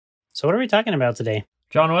So what are we talking about today?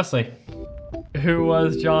 John Wesley. Who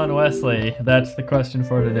was John Wesley? That's the question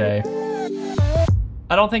for today.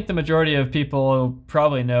 I don't think the majority of people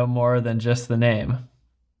probably know more than just the name.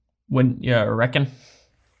 Wouldn't you reckon?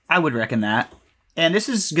 I would reckon that. And this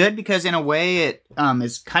is good because in a way it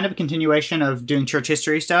is kind of a continuation of doing church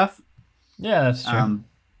history stuff. Yeah, that's true.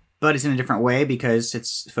 But it's in a different way because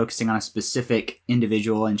it's focusing on a specific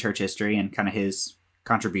individual in church history and kind of his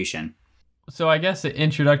contribution. So I guess the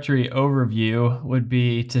introductory overview would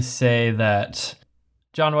be to say that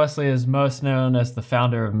John Wesley is most known as the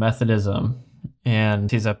founder of Methodism,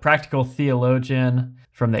 and he's a practical theologian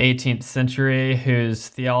from the 18th century whose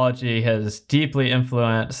theology has deeply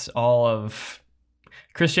influenced all of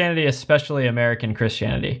Christianity, especially American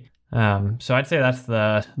Christianity. So I'd say that's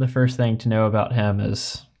the first thing to know about him.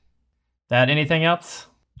 Is that anything else?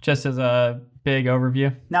 Just as a big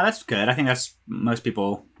overview? No, that's good. I think that's most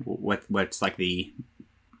people what's like the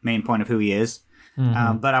main point of who he is.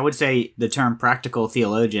 Mm-hmm. But I would say the term practical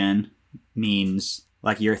theologian means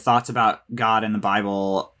like your thoughts about God and the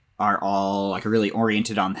Bible are all like really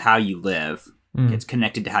oriented on how you live. It's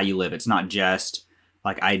connected to how you live. It's not just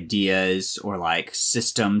like ideas or like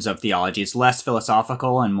systems of theology. It's less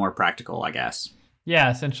philosophical and more practical, I guess.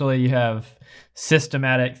 Yeah, essentially you have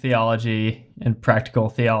systematic theology and practical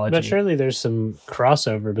theology. But surely there's some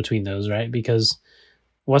crossover between those, right? Because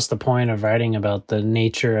what's the point of writing about the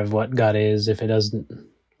nature of what God is if it doesn't...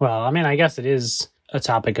 Well, I mean, I guess it is a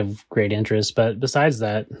topic of great interest, but besides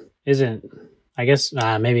that, isn't... I guess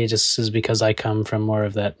maybe it just is because I come from more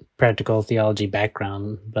of that practical theology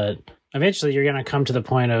background, but eventually you're going to come to the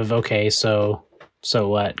point of, okay, so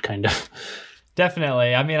what, kind of...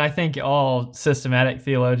 Definitely. I mean, I think all systematic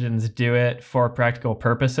theologians do it for practical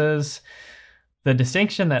purposes. The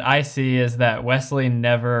distinction that I see is that Wesley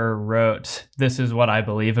never wrote, "This is what I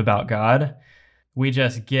believe about God." We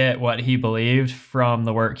just get what he believed from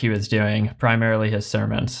the work he was doing, primarily his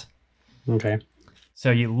sermons. Okay. So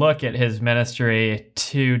you look at his ministry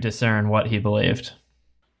to discern what he believed.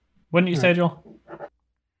 Wouldn't you say, Joel?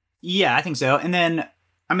 Yeah, I think so. And then,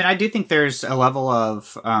 I mean, I do think there's a level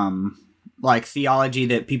of... like theology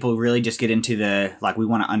that people really just get into we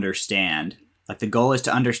want to understand. Like the goal is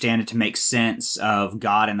to understand it to make sense of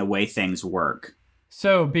God and the way things work.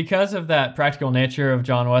 So because of that practical nature of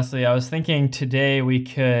John Wesley, I was thinking today we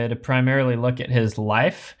could primarily look at his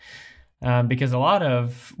life because a lot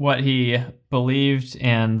of what he believed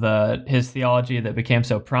and his theology that became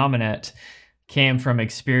so prominent came from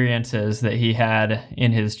experiences that he had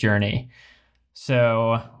in his journey.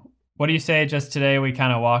 So... what do you say just today we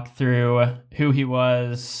kind of walk through who he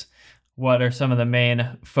was, what are some of the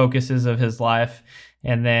main focuses of his life,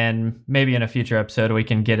 and then maybe in a future episode we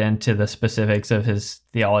can get into the specifics of his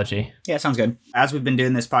theology. Yeah, sounds good. As we've been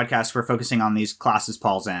doing this podcast, we're focusing on these classes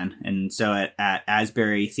Paul's in. And so at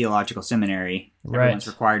Asbury Theological Seminary, everyone's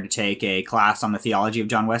required to take a class on the theology of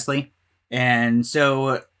John Wesley. And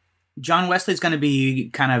so... John Wesley is going to be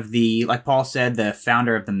kind of like Paul said, the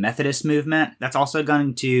founder of the Methodist movement. That's also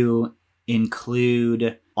going to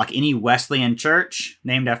include like any Wesleyan church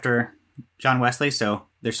named after John Wesley. So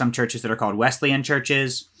there's some churches that are called Wesleyan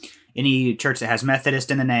churches. Any church that has Methodist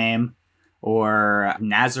in the name or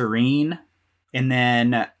Nazarene. And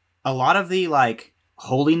then a lot of the like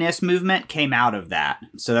holiness movement came out of that.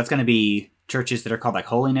 So that's going to be churches that are called like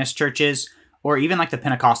holiness churches, or even like the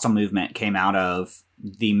Pentecostal movement came out of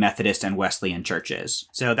the Methodist and Wesleyan churches.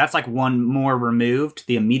 So that's like one more removed.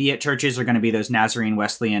 The immediate churches are going to be those Nazarene,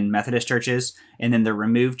 Wesleyan, Methodist churches. And then the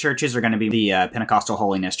removed churches are going to be the Pentecostal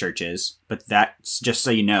holiness churches. But that's just so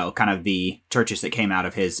you know, kind of the churches that came out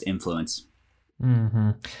of his influence.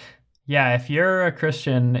 Mm-hmm. Yeah, if you're a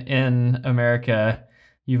Christian in America,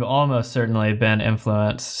 you've almost certainly been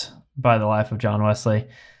influenced by the life of John Wesley,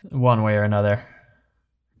 one way or another.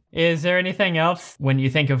 Is there anything else when you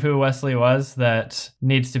think of who Wesley was that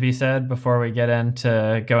needs to be said before we get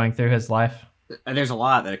into going through his life? There's a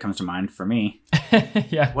lot that comes to mind for me.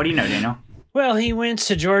 Yeah. What do you know, Daniel? Well, he went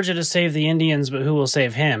to Georgia to save the Indians, but who will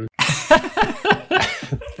save him?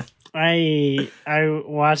 I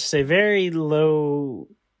watched a very low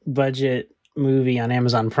budget movie on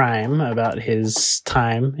Amazon Prime about his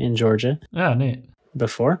time in Georgia. Oh, neat.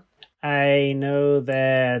 Before. I know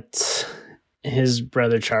that his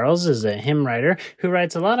brother Charles is a hymn writer who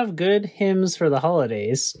writes a lot of good hymns for the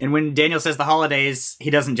holidays. And when Daniel says the holidays,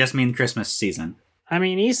 he doesn't just mean Christmas season. I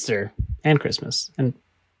mean Easter and Christmas and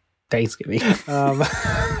Thanksgiving.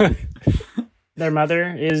 Their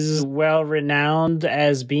mother is well renowned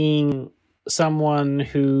as being someone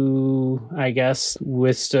who, I guess,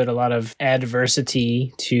 withstood a lot of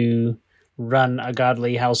adversity to run a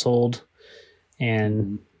godly household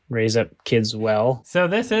and raise up kids well. So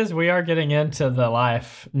we are getting into the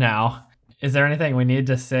life now. Is there anything we need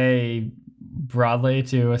to say broadly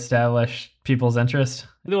to establish people's interest?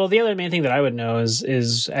 Well, the other main thing that I would know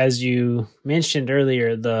is as you mentioned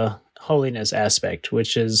earlier, the holiness aspect,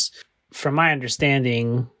 which is, from my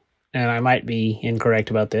understanding, and I might be incorrect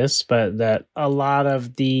about this, but that a lot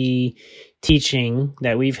of the teaching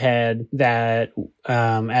that we've had that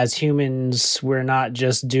as humans, we're not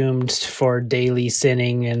just doomed for daily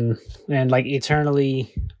sinning and like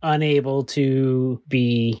eternally unable to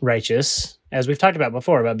be righteous, as we've talked about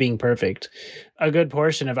before, about being perfect. A good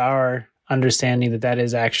portion of our understanding that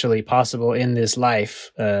is actually possible in this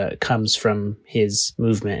life comes from his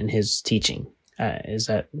movement and his teaching. Is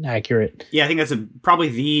that accurate? Yeah, I think that's I'd probably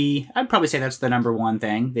say that's the number one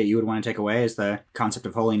thing that you would want to take away is the concept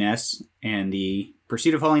of holiness and the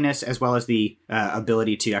pursuit of holiness, as well as the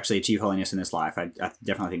ability to actually achieve holiness in this life. I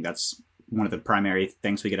definitely think that's one of the primary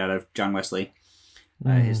things we get out of John Wesley,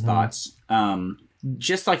 his thoughts.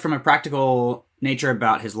 Just like from a practical nature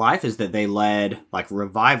about his life is that they led like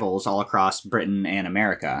revivals all across Britain and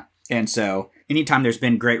America. And so anytime there's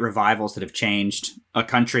been great revivals that have changed a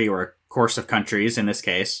country or a course of countries, in this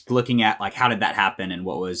case, looking at like how did that happen and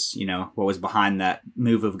what was behind that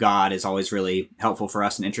move of God is always really helpful for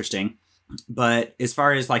us and interesting. But as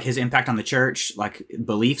far as like his impact on the church, like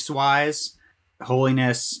beliefs wise,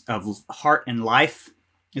 holiness of heart and life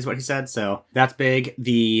is what he said. So that's big.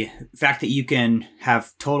 The fact that you can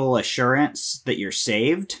have total assurance that you're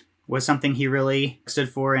saved was something he really stood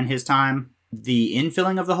for in his time. The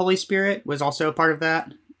infilling of the Holy Spirit was also a part of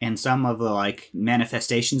that. And some of the like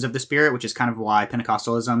manifestations of the Spirit, which is kind of why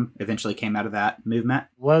Pentecostalism eventually came out of that movement.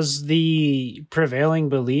 Was the prevailing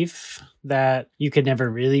belief that you could never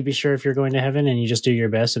really be sure if you're going to heaven and you just do your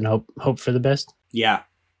best and hope for the best? Yeah.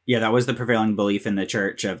 Yeah, that was the prevailing belief in the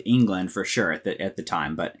Church of England for sure at the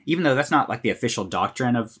time. But even though that's not like the official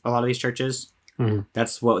doctrine of a lot of these churches,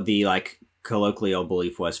 that's what the like colloquial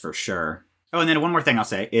belief was for sure. Oh, and then one more thing I'll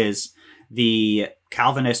say is the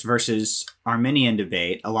Calvinist versus Arminian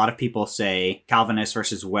debate. A lot of people say Calvinist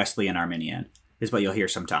versus Wesleyan Arminian is what you'll hear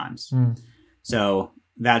sometimes. So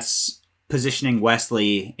that's positioning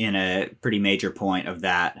Wesley in a pretty major point of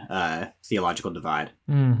that theological divide.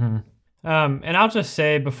 And I'll just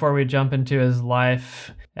say before we jump into his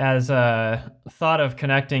life, as a thought of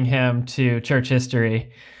connecting him to church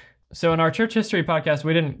history. So in our church history podcast,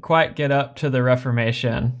 we didn't quite get up to the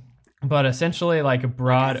Reformation, but essentially like a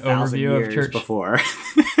broad overview of church before.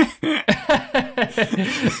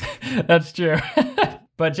 That's true.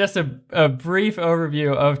 But just a brief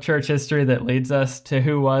overview of church history that leads us to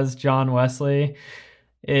who was John Wesley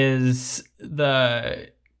is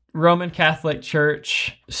the Roman Catholic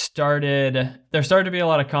Church there started to be a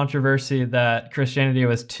lot of controversy that Christianity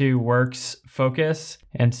was too works focus.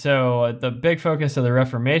 And so the big focus of the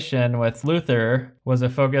Reformation with Luther was a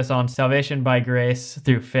focus on salvation by grace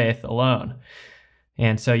through faith alone.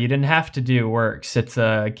 And so you didn't have to do works. It's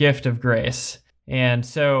a gift of grace. And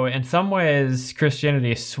so in some ways,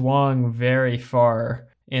 Christianity swung very far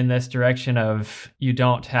in this direction of you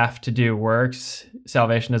don't have to do works.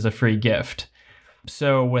 Salvation is a free gift.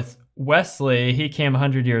 So with Wesley, he came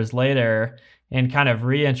 100 years later and kind of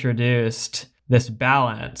reintroduced this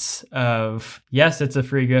balance of, yes, it's a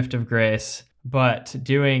free gift of grace, but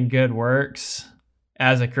doing good works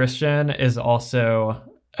as a Christian is also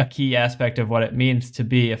a key aspect of what it means to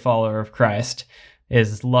be a follower of Christ,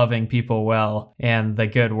 is loving people well, and the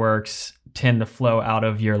good works tend to flow out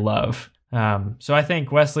of your love. So I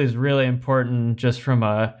think Wesley is really important just from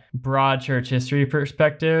a broad church history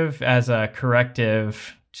perspective as a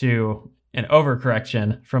corrective to an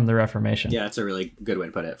overcorrection from the Reformation. Yeah, that's a really good way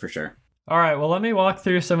to put it, for sure. All right, well, let me walk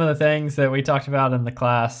through some of the things that we talked about in the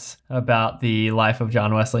class about the life of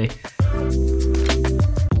John Wesley.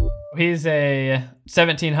 He's a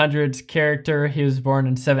 1700s character. He was born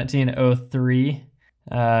in 1703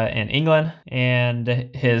 in England, and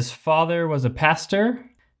his father was a pastor,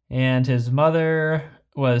 and his mother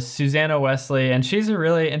was Susanna Wesley, and she's a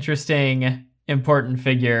really interesting, important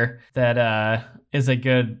figure that is a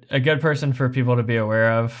good person for people to be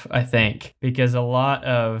aware of, I think, because a lot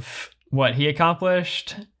of what he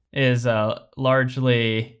accomplished is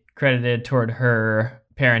largely credited toward her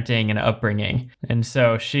parenting and upbringing. And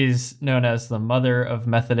so she's known as the mother of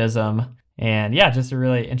Methodism. And yeah, just a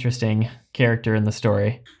really interesting character in the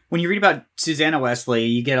story. When you read about Susanna Wesley,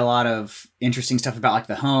 you get a lot of interesting stuff about like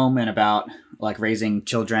the home and about like raising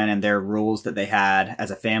children and their rules that they had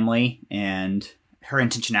as a family and her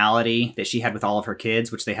intentionality that she had with all of her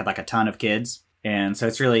kids, which they had like a ton of kids. And so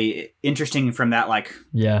it's really interesting from that like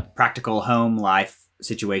practical home life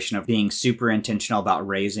situation of being super intentional about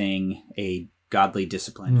raising a godly,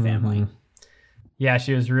 disciplined family. Yeah,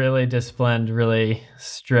 she was really disciplined, really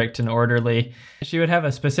strict and orderly. She would have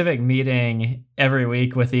a specific meeting every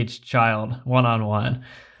week with each child, one-on-one.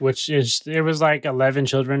 It was like 11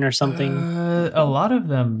 children or something? A lot of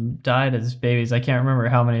them died as babies. I can't remember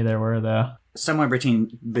how many there were, though. Somewhere between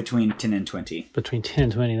 10 and 20. Between 10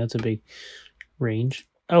 and 20, that's a big range.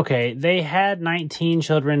 Okay, they had 19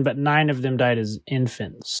 children, but 9 of them died as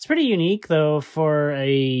infants. It's pretty unique, though, for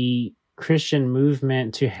a Christian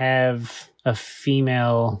movement to have a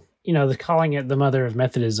female, calling it the mother of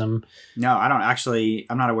Methodism. No,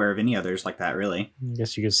 I'm not aware of any others like that, really. I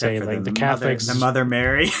guess you could say like the Catholics. The Mother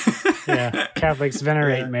Mary. Yeah, Catholics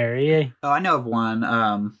venerate Mary. Oh, I know of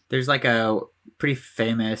one. There's like a pretty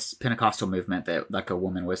famous Pentecostal movement that like a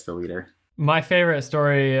woman was the leader. My favorite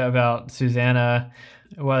story about Susanna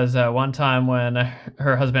was one time when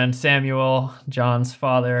her husband Samuel, John's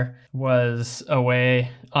father, was away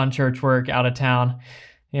on church work out of town.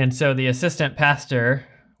 And so the assistant pastor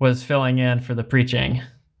was filling in for the preaching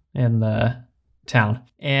in the town.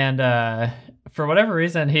 And for whatever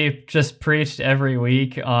reason, he just preached every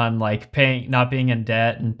week on like not being in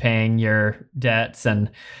debt and paying your debts. And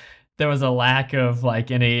there was a lack of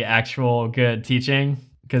like any actual good teaching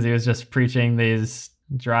because he was just preaching these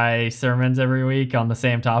dry sermons every week on the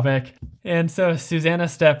same topic. And so Susanna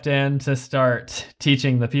stepped in to start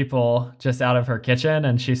teaching the people just out of her kitchen,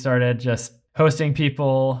 and she started just hosting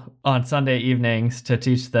people on Sunday evenings to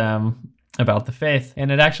teach them about the faith.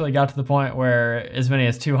 And it actually got to the point where as many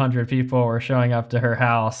as 200 people were showing up to her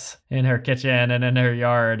house, in her kitchen and in her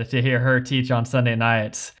yard to hear her teach on Sunday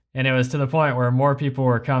nights. And it was to the point where more people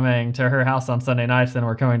were coming to her house on Sunday nights than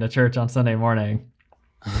were coming to church on Sunday morning.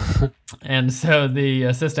 And so the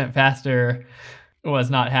assistant pastor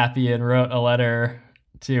was not happy and wrote a letter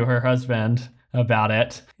to her husband about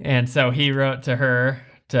it. And so he wrote to her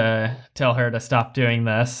to tell her to stop doing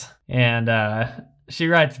this. And she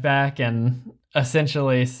writes back and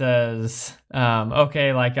essentially says,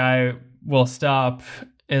 okay, like I will stop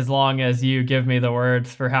as long as you give me the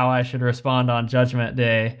words for how I should respond on Judgment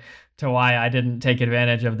Day to why I didn't take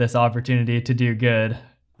advantage of this opportunity to do good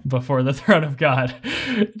before the throne of God.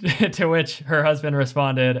 To which her husband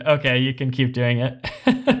responded, okay, you can keep doing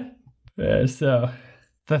it. So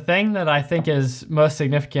the thing that I think is most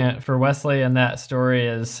significant for Wesley in that story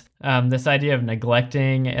is this idea of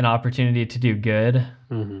neglecting an opportunity to do good.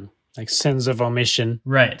 Mm-hmm. Like sins of omission.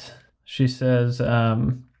 Right. She says,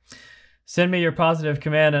 send me your positive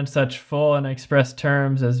command in such full and express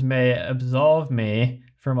terms as may absolve me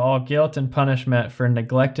from all guilt and punishment for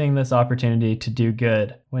neglecting this opportunity to do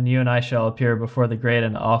good when you and I shall appear before the great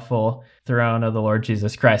and awful throne of the Lord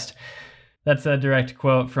Jesus Christ. That's a direct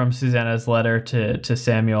quote from Susanna's letter to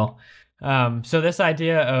Samuel. So this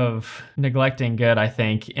idea of neglecting good, I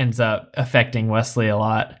think, ends up affecting Wesley a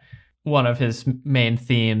lot. One of his main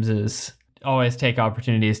themes is always take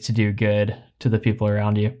opportunities to do good to the people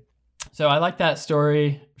around you. So I like that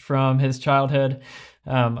story from his childhood.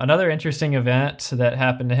 Another interesting event that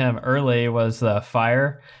happened to him early was the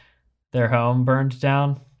fire. Their home burned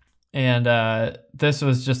down. And this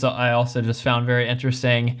was I also just found very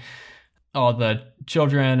interesting. All the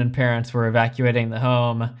children and parents were evacuating the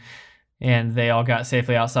home, and they all got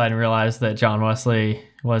safely outside and realized that John Wesley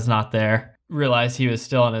was not there. Realized he was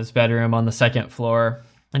still in his bedroom on the second floor.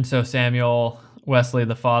 And so Samuel Wesley,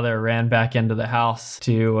 the father, ran back into the house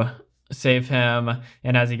to save him.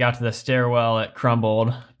 And as he got to the stairwell, it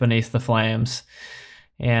crumbled beneath the flames.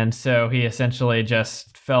 And so he essentially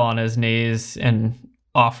just fell on his knees and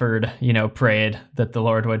offered, prayed that the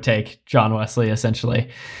Lord would take John Wesley, essentially.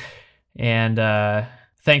 And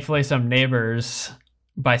thankfully, some neighbors,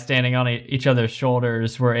 by standing on each other's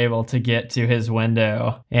shoulders, were able to get to his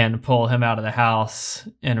window and pull him out of the house.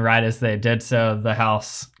 And right as they did so, the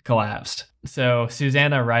house collapsed. So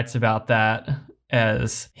Susanna writes about that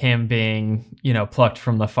as him being, plucked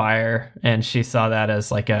from the fire. And she saw that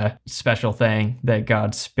as like a special thing that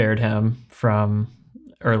God spared him from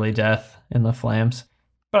early death in the flames.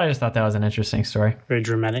 But I just thought that was an interesting story. Very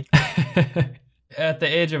dramatic. At the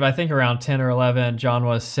age of, I think, around 10 or 11, John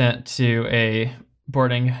was sent to a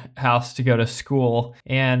boarding house to go to school.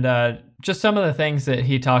 And just some of the things that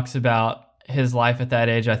he talks about his life at that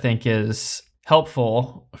age, I think, is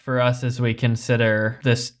helpful for us as we consider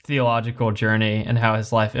this theological journey and how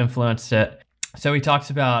his life influenced it. So he talks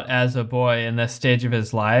about, as a boy in this stage of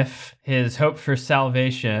his life, his hope for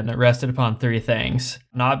salvation rested upon 3 things: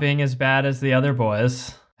 not being as bad as the other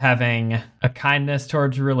boys, having a kindness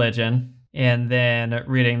towards religion, and then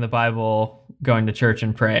reading the Bible, going to church,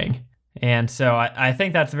 and praying. And so I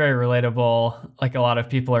think that's very relatable. Like, a lot of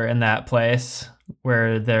people are in that place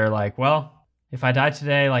where they're like, well, if I die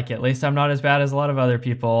today, like, at least I'm not as bad as a lot of other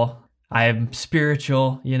people. I'm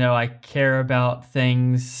spiritual, I care about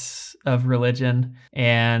things of religion,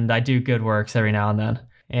 and I do good works every now and then.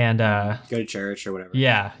 And go to church or whatever.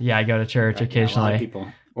 Yeah, I go to church occasionally. A lot of people,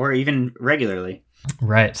 or even regularly.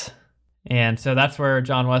 Right. And so that's where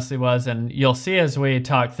John Wesley was. And you'll see as we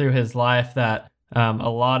talk through his life that a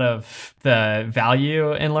lot of the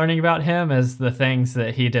value in learning about him is the things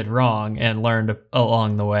that he did wrong and learned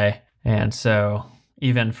along the way. And so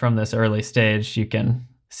even from this early stage, you can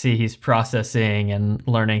see he's processing and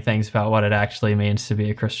learning things about what it actually means to be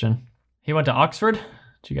a Christian. He went to Oxford.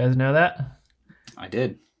 Did you guys know that? I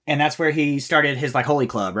did. And that's where he started his Holy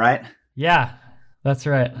Club, right? Yeah, that's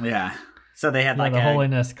right. Yeah. So they had the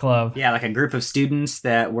Holiness Club. Yeah, like a group of students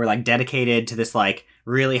that were dedicated to this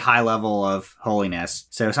really high level of holiness.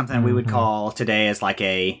 So something we would call today as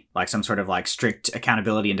some sort of strict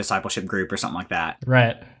accountability and discipleship group or something like that.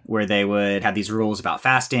 Right. Where they would have these rules about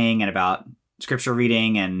fasting and about scripture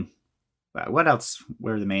reading, and what else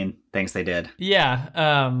were the main things they did?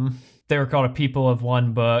 Yeah. They were called a people of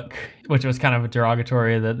one book, which was kind of a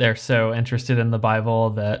derogatory that they're so interested in the Bible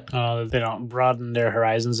that they don't broaden their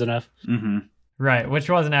horizons enough. Mm-hmm. Right, which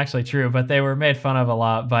wasn't actually true, but they were made fun of a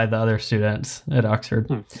lot by the other students at Oxford.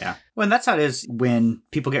 Yeah. Well, and that's how it is when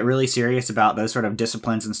people get really serious about those sort of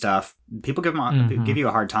disciplines and stuff. People give you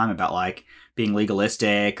a hard time about being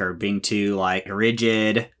legalistic or being too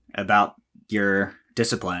rigid about your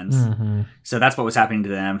disciplines. So that's what was happening to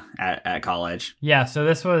them at college. Yeah, so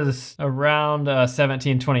this was around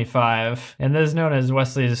 1725, and this is known as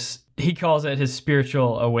Wesley's, he calls it his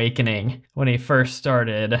spiritual awakening, when he first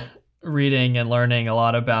started reading and learning a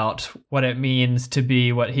lot about what it means to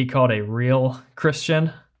be what he called a real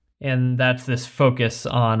Christian. And that's this focus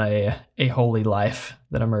on a holy life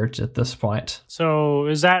that emerged at this point. So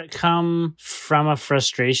does that come from a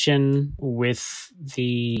frustration with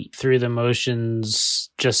the through the motions,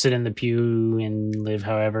 just sit in the pew and live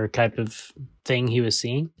however type of thing he was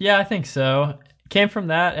seeing? Yeah, I think so. It came from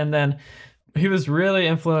that. And then he was really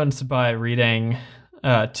influenced by reading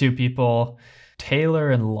two people,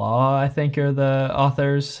 Taylor and Law, I think, are the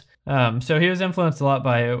authors. So he was influenced a lot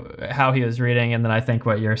by how he was reading, and then I think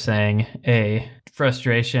what you're saying, a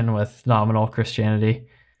frustration with nominal Christianity.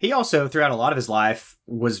 He also, throughout a lot of his life,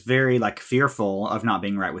 was very fearful of not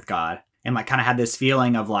being right with God, and kind of had this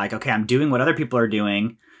feeling of okay, I'm doing what other people are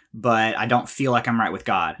doing, but I don't feel like I'm right with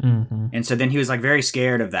God. And so then he was very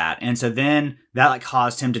scared of that, and so then that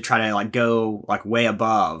caused him to try to go way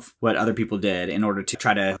above what other people did in order to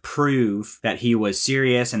try to prove that he was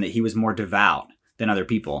serious and that he was more devout than other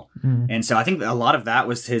people. And so I think a lot of that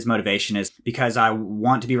was his motivation, is because I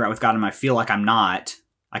want to be right with God and I feel like I'm not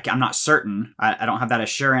certain. I don't have that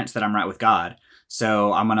assurance that I'm right with God.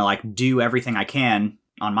 So I'm going to do everything I can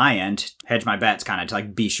on my end, hedge my bets kind of to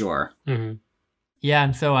be sure. Yeah.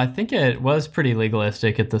 And so I think it was pretty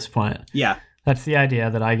legalistic at this point. Yeah. That's the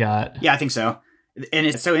idea that I got. Yeah, I think so. And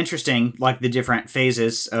it's so interesting, the different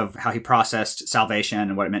phases of how he processed salvation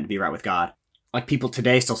and what it meant to be right with God. People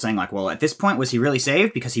today still saying well, at this point, was he really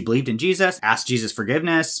saved because he believed in Jesus, asked Jesus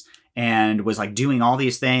forgiveness, and was doing all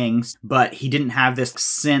these things, but he didn't have this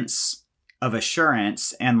sense of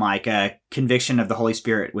assurance and a conviction of the Holy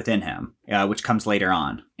Spirit within him, which comes later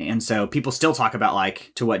on. And so people still talk about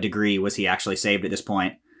to what degree was he actually saved at this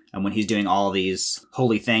point, and when he's doing all these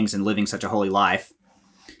holy things and living such a holy life.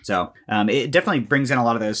 So it definitely brings in a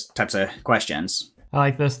lot of those types of questions. I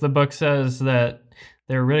like this. The book says that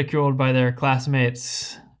they were ridiculed by their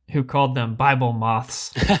classmates who called them Bible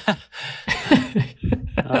moths. I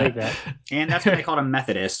like that. And that's what they called them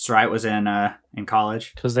Methodists, right? Was in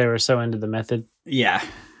college. Because they were so into the method. Yeah.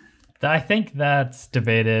 I think that's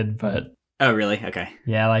debated, but... Oh, really? Okay.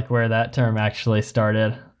 Yeah, where that term actually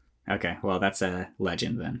started. Okay, well, that's a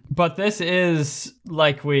legend then. But this is,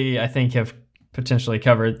 we, I think, have potentially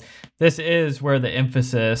covered, this is where the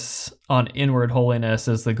emphasis on inward holiness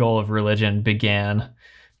as the goal of religion began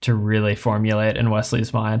to really formulate in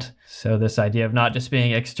Wesley's mind. So this idea of not just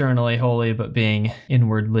being externally holy, but being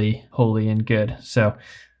inwardly holy and good. So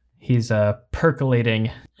he's percolating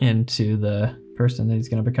into the person that he's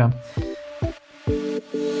going to become.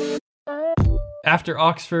 After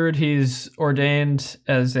Oxford, he's ordained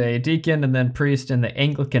as a deacon and then priest in the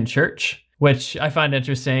Anglican Church, which I find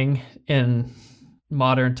interesting in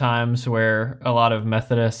modern times where a lot of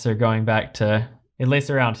Methodists are going back to, at least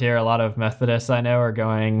around here, a lot of Methodists I know are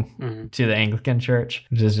going to the Anglican Church,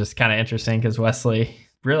 which is just kind of interesting because Wesley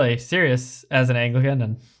really serious as an Anglican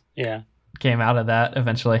and came out of that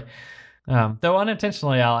eventually. Though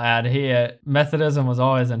unintentionally, I'll add, Methodism was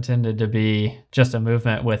always intended to be just a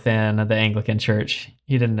movement within the Anglican Church.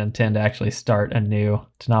 He didn't intend to actually start a new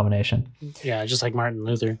denomination. Yeah, just like Martin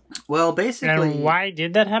Luther. Well, basically... And why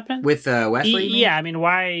did that happen? With Wesley? Yeah, I mean,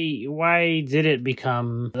 why did it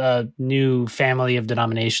become a new family of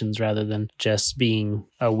denominations rather than just being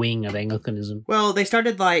a wing of Anglicanism? Well, they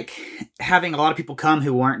started like having a lot of people come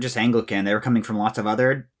who weren't just Anglican. They were coming from lots of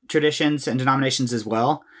other traditions and denominations as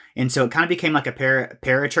well. And so it kind of became like a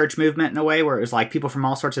parachurch movement in a way, where it was like people from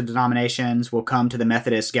all sorts of denominations will come to the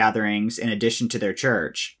Methodist gatherings in addition to their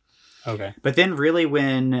church. Okay. But then really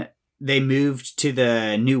when they moved to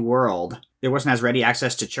the New World, there wasn't as ready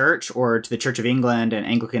access to church or to the Church of England and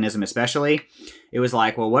Anglicanism especially. It was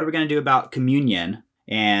like, well, what are we going to do about communion?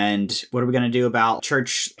 And what are we going to do about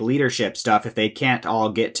church leadership stuff if they can't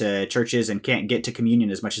all get to churches and can't get to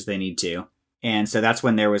communion as much as they need to? And so that's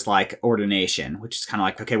when there was like ordination, which is kind of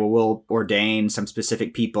like, okay, well, we'll ordain some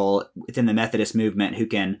specific people within the Methodist movement who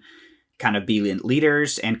can kind of be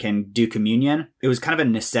leaders and can do communion. It was kind of a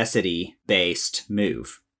necessity-based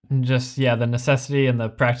move. Just, the necessity and the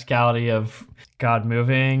practicality of God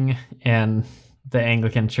moving and the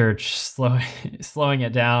Anglican Church slowing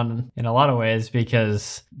it down in a lot of ways,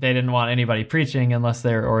 because they didn't want anybody preaching unless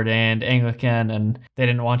they were ordained Anglican, and they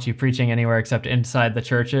didn't want you preaching anywhere except inside the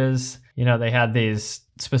churches. They had these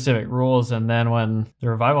specific rules, and then when the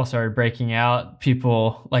revival started breaking out,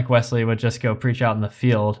 people like Wesley would just go preach out in the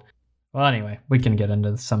field. Well, anyway, we can get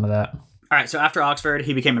into some of that. All right, so after Oxford,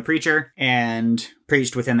 he became a preacher and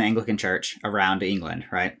preached within the Anglican Church around England,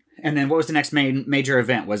 right? And then what was the next major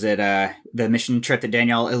event? Was it the mission trip that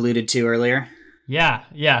Daniel alluded to earlier? Yeah.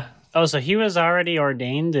 Oh, so he was already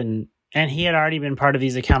ordained and he had already been part of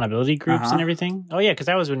these accountability groups and everything? Oh, yeah, because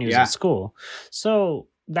that was when he was in school. So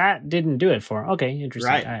that didn't do it for him. Okay,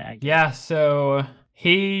 interesting. Right. So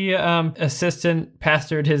he assistant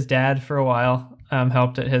pastored his dad for a while,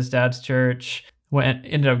 helped at his dad's church,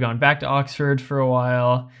 ended up going back to Oxford for a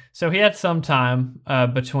while. So he had some time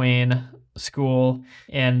between school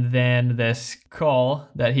and then this call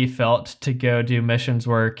that he felt to go do missions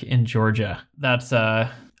work in Georgia. That's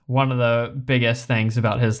one of the biggest things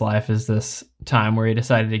about his life, is this time where he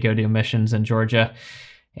decided to go do missions in Georgia.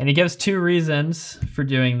 And he gives 2 reasons for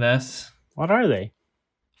doing this. What are they?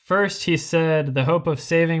 First, he said, the hope of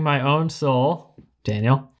saving my own soul.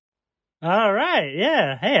 Daniel. All right.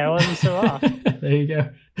 Yeah. Hey, I wasn't so off. There you go.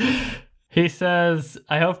 He says,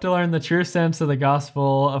 I hope to learn the true sense of the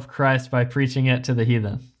gospel of Christ by preaching it to the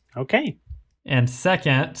heathen. Okay. And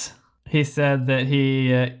second, he said that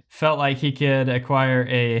he felt like he could acquire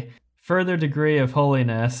a further degree of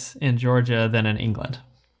holiness in Georgia than in England.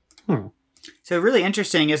 So really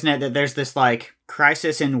interesting, isn't it, that there's this like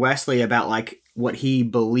crisis in Wesley about like what he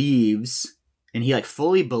believes, and he like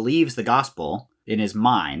fully believes the gospel in his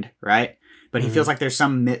mind, right? But he feels like there's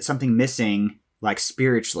something missing, like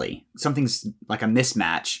spiritually. Something's like a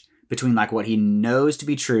mismatch between like what he knows to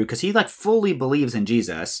be true, because he like fully believes in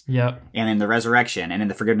Jesus, and in the resurrection, and in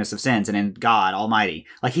the forgiveness of sins, and in God Almighty.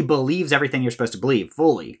 Like he believes everything you're supposed to believe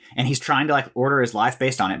fully, and he's trying to like order his life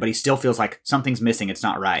based on it, but he still feels like something's missing. It's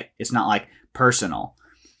not right. It's not like personal,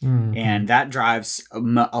 and that drives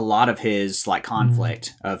a lot of his like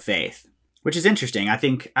conflict of faith, which is interesting. I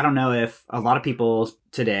don't know if a lot of people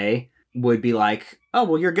today would be like, oh,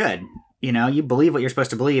 well, you're good. You believe what you're supposed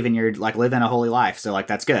to believe, and you're like living a holy life. So like,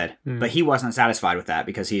 that's good. But he wasn't satisfied with that,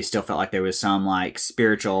 because he still felt like there was some like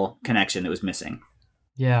spiritual connection that was missing.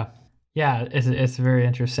 Yeah. It's very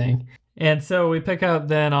interesting. And so we pick up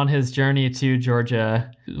then on his journey to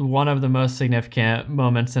Georgia, one of the most significant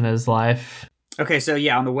moments in his life. Okay. So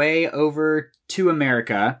on the way over to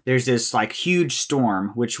America, there's this like huge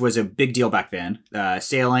storm, which was a big deal back then.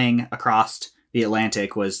 Sailing across the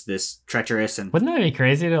Atlantic was this treacherous, and wouldn't that be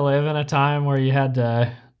crazy to live in a time where you had to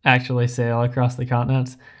actually sail across the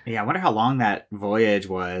continents? Yeah, I wonder how long that voyage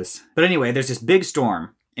was. But anyway, there's this big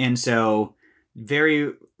storm, and so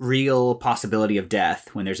very real possibility of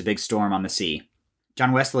death when there's a big storm on the sea.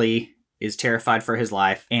 John Wesley is terrified for his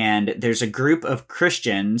life, and there's a group of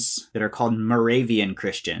Christians that are called Moravian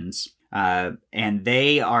Christians. And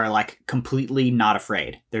they are like completely not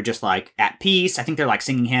afraid. They're just like at peace. I think they're like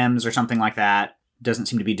singing hymns or something like that. Doesn't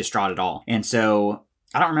seem to be distraught at all. And so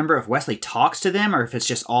I don't remember if Wesley talks to them or if it's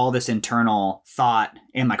just all this internal thought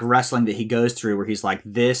and like wrestling that he goes through, where he's like,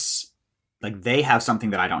 this, like they have something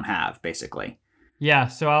that I don't have, basically. Yeah.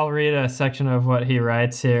 So I'll read a section of what he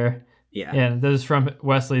writes here. Yeah. And this is from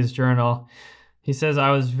Wesley's journal. He says,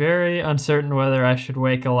 I was very uncertain whether I should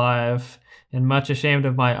wake alive, and much ashamed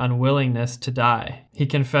of my unwillingness to die. He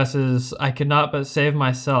confesses, I could not but save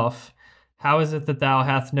myself. How is it that thou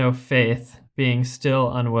hast no faith, being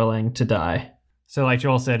still unwilling to die? So like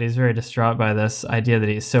Joel said, he's very distraught by this idea that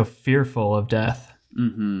he's so fearful of death.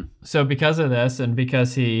 Mm-hmm. So because of this, and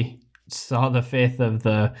because he saw the faith of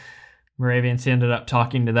the Moravians, he ended up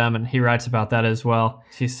talking to them, and he writes about that as well.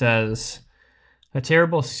 He says, a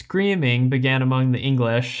terrible screaming began among the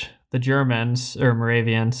English, the Germans, or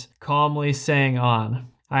Moravians, calmly saying on.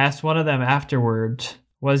 I asked one of them afterward,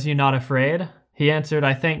 was you not afraid? He answered,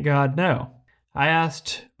 I thank God, no. I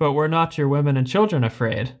asked, but were not your women and children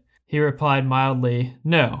afraid? He replied mildly,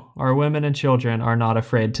 no, our women and children are not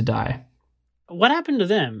afraid to die. What happened to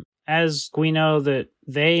them? As we know that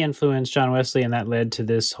they influenced John Wesley, and that led to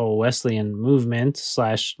this whole Wesleyan movement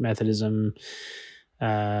 / Methodism,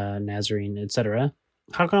 Nazarene, etc.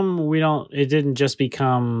 How come it didn't just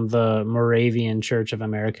become the Moravian Church of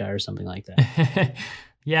America or something like that?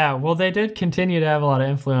 Yeah, well, they did continue to have a lot of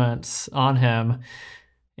influence on him.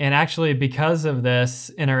 And actually, because of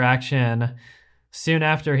this interaction, soon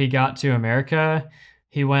after he got to America,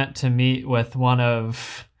 he went to meet with one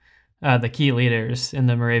of the key leaders in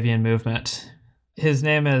the Moravian movement. His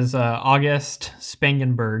name is August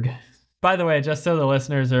Spangenberg. By the way, just so the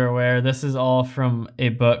listeners are aware, this is all from a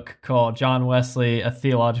book called John Wesley, A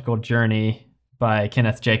Theological Journey by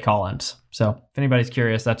Kenneth J. Collins. So if anybody's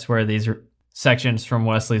curious, that's where these sections from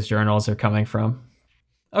Wesley's journals are coming from.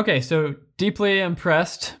 Okay, so deeply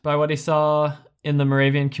impressed by what he saw in the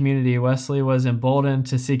Moravian community, Wesley was emboldened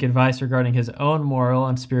to seek advice regarding his own moral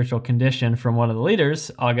and spiritual condition from one of the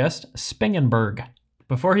leaders, August Spangenberg.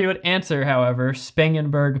 Before he would answer, however,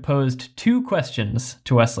 Spangenberg posed 2 questions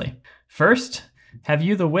to Wesley. First, have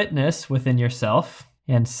you the witness within yourself?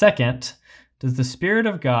 And second, does the Spirit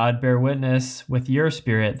of God bear witness with your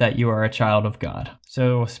spirit that you are a child of God?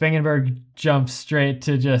 So Spangenberg jumps straight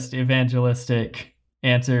to just evangelistic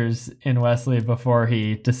answers in Wesley before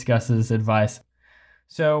he discusses advice.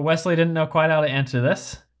 So Wesley didn't know quite how to answer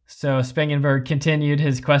this. So Spangenberg continued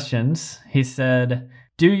his questions. He said,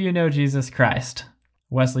 do you know Jesus Christ?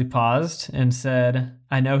 Wesley paused and said,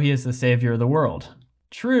 I know he is the Savior of the world.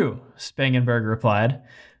 True, Spangenberg replied,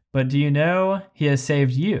 but do you know he has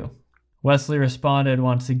saved you? Wesley responded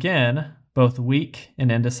once again, both weak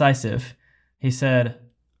and indecisive. He said,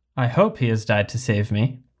 I hope he has died to save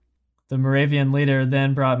me. The Moravian leader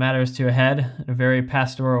then brought matters to a head in a very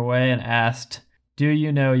pastoral way and asked, do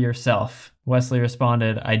you know yourself? Wesley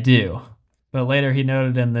responded, I do. But later he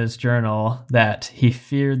noted in this journal that he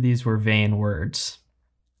feared these were vain words.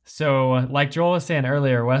 So like Joel was saying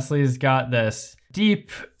earlier, Wesley's got this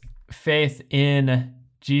deep faith in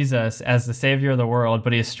Jesus as the Savior of the world,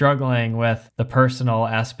 but he's struggling with the personal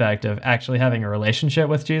aspect of actually having a relationship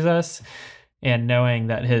with Jesus and knowing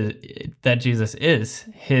that Jesus is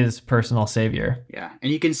his personal Savior. Yeah,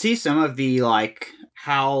 and you can see some of the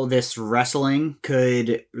how this wrestling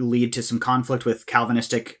could lead to some conflict with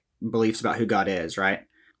Calvinistic beliefs about who God is, right?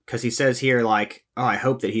 Because he says here, oh, I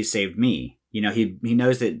hope that he's saved me. You know, he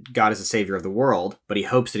knows that God is the Savior of the world, but he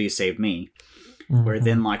hopes that he's saved me. Mm-hmm. Where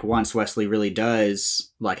then, once Wesley really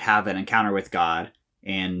does, have an encounter with God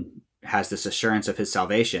and has this assurance of his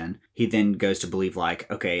salvation, he then goes to believe,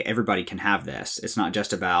 okay, everybody can have this. It's not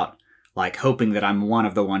just about, hoping that I'm one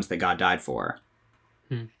of the ones that God died for.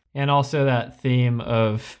 And also that theme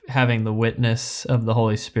of having the witness of the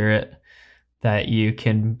Holy Spirit, that you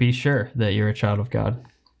can be sure that you're a child of God.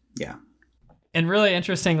 Yeah. And really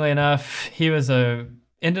interestingly enough, he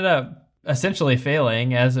ended up essentially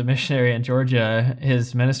failing as a missionary in Georgia.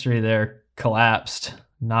 His ministry there collapsed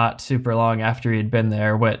not super long after he'd been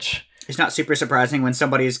there, which... It's not super surprising when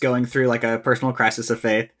somebody's going through a personal crisis of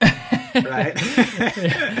faith, right?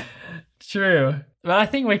 True. But I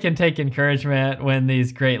think we can take encouragement when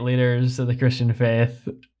these great leaders of the Christian faith,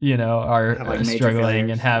 are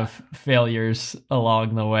struggling and have failures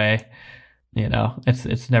along the way.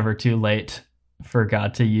 It's never too late for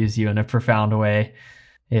God to use you in a profound way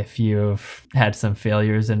if you've had some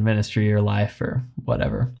failures in ministry or life or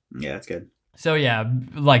whatever. Yeah, that's good. So yeah,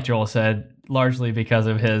 like Joel said, largely because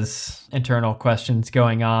of his internal questions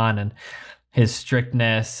going on and his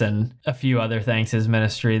strictness and a few other things, his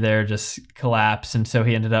ministry there just collapsed. And so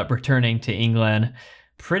he ended up returning to England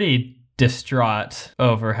pretty distraught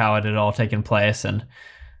over how it had all taken place and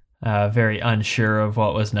very unsure of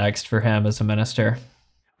what was next for him as a minister.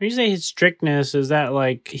 When you say his strictness, is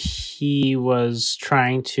that he was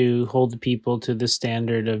trying to hold the people to the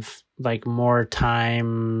standard of more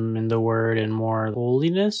time in the word and more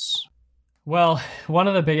holiness? Well, one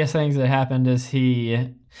of the biggest things that happened is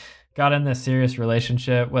he got in this serious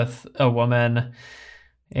relationship with a woman,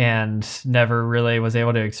 and never really was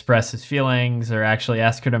able to express his feelings or actually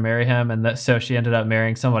ask her to marry him. And so she ended up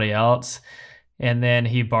marrying somebody else. And then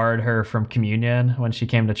he barred her from communion when she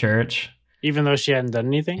came to church. Even though she hadn't done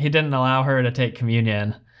anything? He didn't allow her to take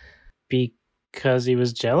communion. Because he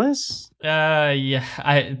was jealous? Yeah,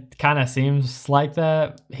 it kind of seems like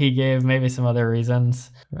that. He gave maybe some other reasons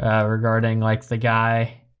regarding like the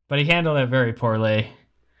guy, but he handled it very poorly.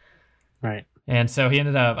 Right. And so he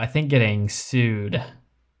ended up, I think, getting sued.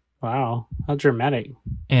 Wow, how dramatic.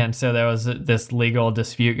 And so there was this legal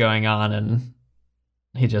dispute going on, and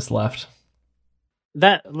he just left.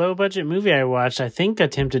 That low-budget movie I watched, I think,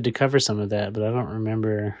 attempted to cover some of that, but I don't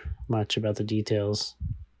remember much about the details.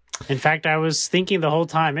 In fact, I was thinking the whole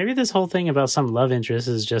time, maybe this whole thing about some love interest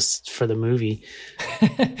is just for the movie.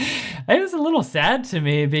 It was a little sad to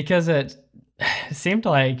me because it seemed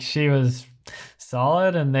like she was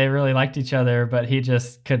solid and they really liked each other, but he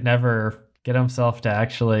just could never get himself to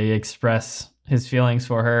actually express his feelings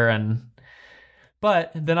for her.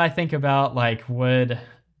 But then I think about, like, would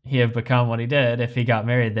he have become what he did if he got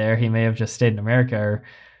married there? He may have just stayed in America, or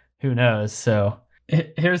who knows. So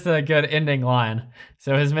here's the good ending line.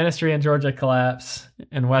 So his ministry in Georgia collapsed,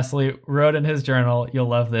 and Wesley wrote in his journal, you'll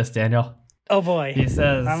love this, Daniel. Oh boy. He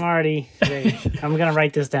says, I'm already ready. I'm going to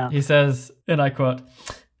write this down. He says, and I quote,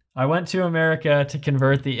 I went to America to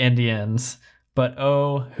convert the Indians, but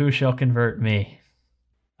oh, who shall convert me?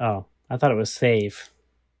 Oh, I thought it was save.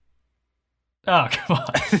 Oh, come on.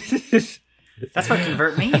 That's what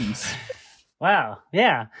convert means. Wow.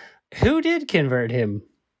 Yeah. Who did convert him?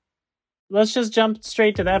 Let's just jump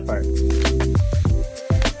straight to that part.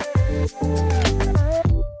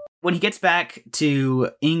 When he gets back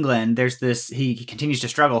to England, there's this, he continues to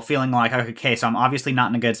struggle, feeling like, okay, so I'm obviously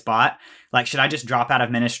not in a good spot. Like, should I just drop out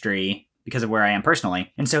of ministry because of where I am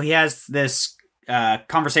personally? And so he has this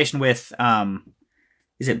conversation with,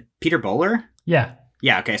 is it Peter Bowler? Yeah.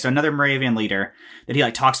 Yeah, okay, so another Moravian leader that he,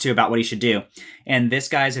 like, talks to about what he should do. And this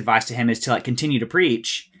guy's advice to him is to, like, continue to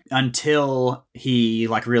preach until he,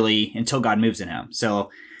 like, really, until God moves in him. So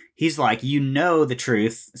he's like, you know the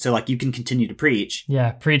truth, so, like, you can continue to preach. Yeah,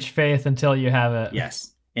 preach faith until you have it.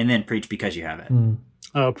 Yes, and then preach because you have it.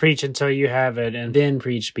 Oh, preach until you have it, and then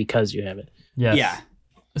preach because you have it. Yes. Yeah.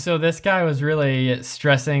 So this guy was really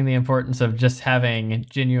stressing the importance of just having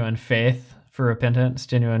genuine faith for repentance,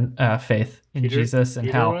 genuine faith in Jesus, and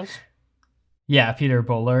how... Was? Yeah, Peter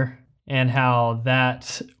Bowler, and how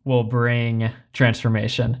that will bring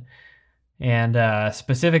transformation. And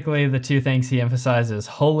specifically, the two things he emphasizes,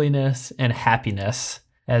 holiness and happiness,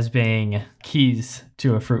 as being keys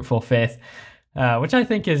to a fruitful faith, which I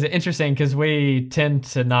think is interesting because we tend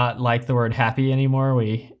to not like the word happy anymore.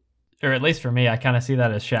 Or at least for me, I kind of see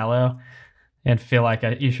that as shallow and feel like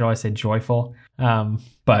you should always say joyful.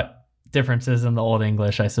 But differences in the Old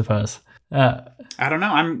English, I suppose. I don't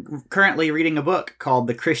know. I'm currently reading a book called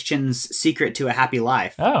The Christian's Secret to a Happy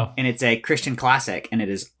Life. Oh. And it's a Christian classic, and it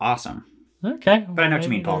is awesome. Okay. But I know what you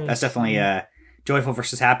mean, Paul. That's definitely joyful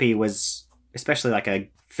versus happy was especially like a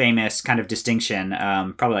famous kind of distinction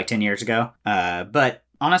probably like 10 years ago. But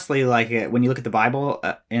honestly, like when you look at the Bible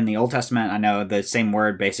in the Old Testament, I know the same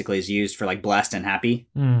word basically is used for like blessed and happy.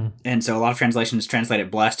 And so a lot of translations translate it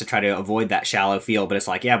blessed to try to avoid that shallow feel. But it's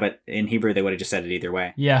like, yeah, but in Hebrew, they would have just said it either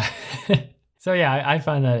way. Yeah. So yeah, I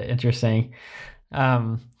find that interesting.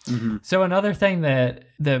 So another thing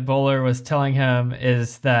that Bowler was telling him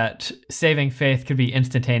is that saving faith could be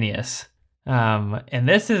instantaneous. And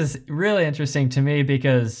this is really interesting to me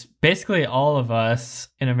because basically all of us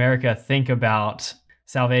in America think about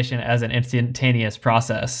salvation as an instantaneous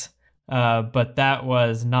process. But that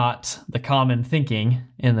was not the common thinking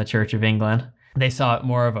in the Church of England. They saw it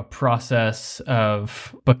more of a process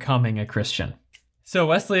of becoming a Christian. So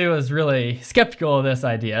Wesley was really skeptical of this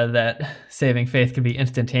idea that saving faith could be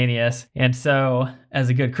instantaneous. And so as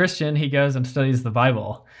a good Christian, he goes and studies the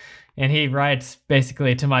Bible. And he writes,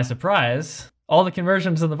 basically, to my surprise, all the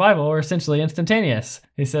conversions in the Bible were essentially instantaneous.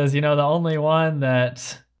 He says, the only one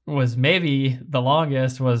that was maybe the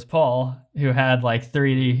longest was Paul, who had like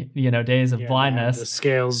 3 days of blindness. The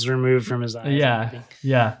scales removed from his eyes.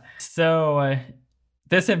 Yeah. So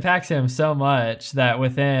this impacts him so much that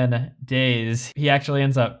within days, he actually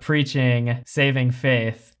ends up preaching saving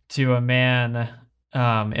faith to a man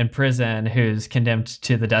in prison who's condemned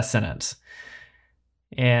to the death sentence.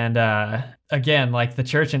 And again, like the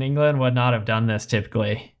church in England would not have done this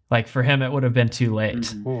typically. Like for him, it would have been too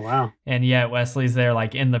late. Oh, wow. And yet Wesley's there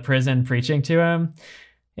like in the prison preaching to him.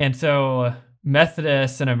 And so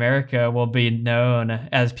Methodists in America will be known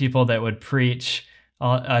as people that would preach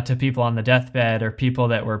to people on the deathbed or people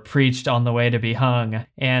that were preached on the way to be hung.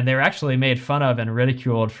 And they were actually made fun of and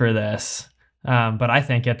ridiculed for this. But I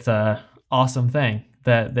think it's a awesome thing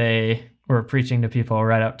that they were preaching to people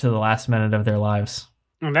right up to the last minute of their lives.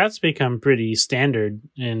 And that's become pretty standard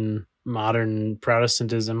in modern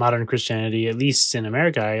Protestantism, modern Christianity, at least in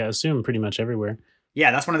America, I assume pretty much everywhere.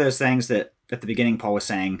 Yeah, that's one of those things that at the beginning Paul was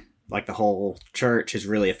saying, like the whole church is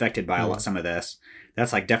really affected by some of this.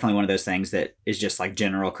 That's like definitely one of those things that is just like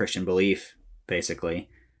general Christian belief, basically.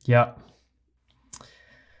 Yep.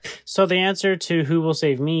 So the answer to who will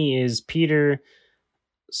save me is Peter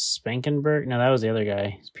Spankenberg. No, that was the other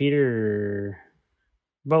guy. It's Peter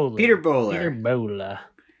Bowler. Peter Bowler. Peter Bowler.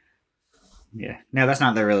 Yeah. No, that's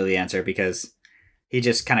not really the answer, because he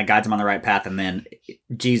just kind of guides them on the right path, and then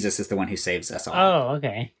Jesus is the one who saves us all. Oh,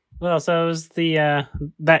 okay. Well, so it was the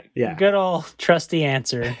good old trusty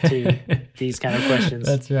answer to these kind of questions.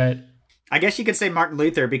 That's right. I guess you could say Martin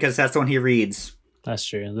Luther, because that's the one he reads. That's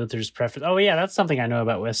true. Luther's preface. Oh, yeah, that's something I know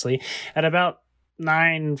about Wesley. At about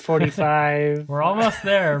 9:45. We're almost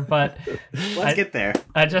there, but let's get there.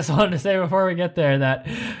 I just wanted to say before we get there that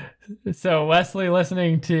so Wesley,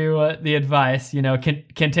 listening to the advice,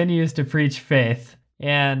 continues to preach faith.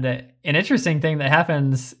 And an interesting thing that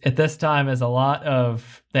happens at this time is a lot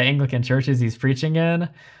of the Anglican churches he's preaching in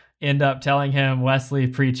end up telling him, Wesley,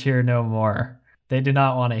 preach here no more. They do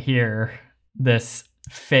not want to hear this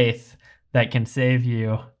faith that can save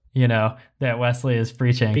you, that Wesley is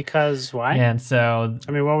preaching. Because why? And so,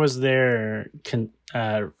 I mean, what was their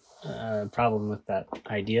problem with that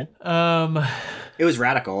idea? It was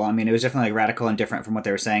radical. I mean, it was definitely like radical and different from what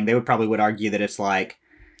they were saying. They would argue that it's like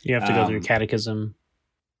you have to go through catechism.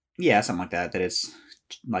 Yeah, something like that. That it's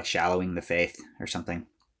like shallowing the faith or something.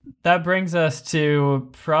 That brings us to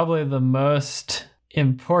probably the most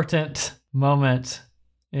important moment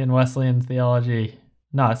in Wesleyan theology.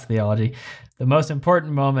 Not theology. The most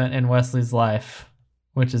important moment in Wesley's life,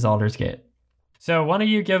 which is Aldersgate. So why don't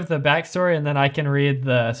you give the backstory, and then I can read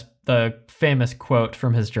the famous quote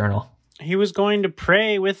from his journal. He was going to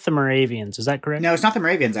pray with the Moravians. Is that correct? No, it's not the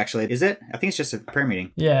Moravians, actually. Is it? I think it's just a prayer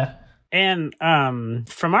meeting. Yeah. And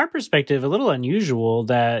from our perspective, a little unusual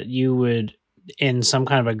that you would, in some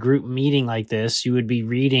kind of a group meeting like this, you would be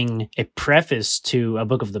reading a preface to a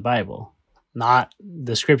book of the Bible, not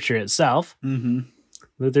the scripture itself. Mm-hmm.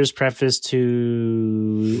 Luther's preface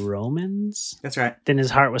to Romans? That's right. Then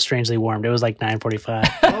his heart was strangely warmed. It was like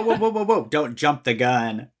 9:45. Whoa. Don't jump the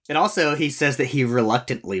gun. And also, he says that he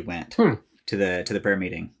reluctantly went to the prayer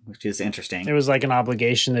meeting, which is interesting. It was like an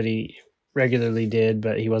obligation that he regularly did,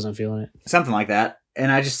 but he wasn't feeling it. Something like that.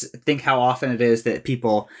 And I just think how often it is that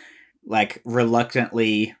people like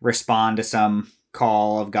reluctantly respond to some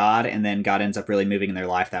call of God, and then God ends up really moving in their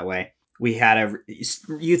life that way. We had a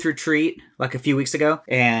youth retreat like a few weeks ago,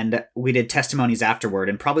 and we did testimonies afterward,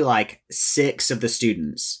 and probably like 6 of the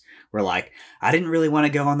students were like, I didn't really want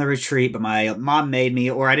to go on the retreat, but my mom made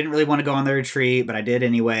me, or I didn't really want to go on the retreat, but I did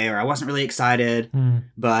anyway, or I wasn't really excited, and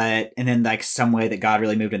then like some way that God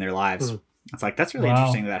really moved in their lives. It's like, that's really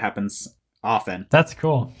interesting that happens often. That's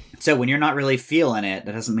cool. So when you're not really feeling it,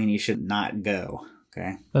 that doesn't mean you should not go.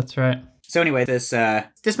 Okay. That's right. So anyway, this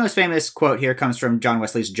most famous quote here comes from John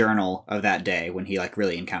Wesley's journal of that day when he like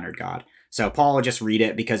really encountered God. So Paul will just read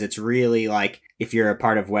it because it's really like, if you're a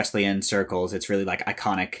part of Wesleyan circles, it's really like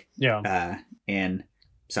iconic and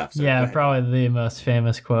stuff. So yeah, probably the most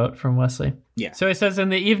famous quote from Wesley. Yeah. So he says, in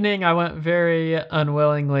the evening, I went very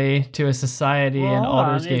unwillingly to a society in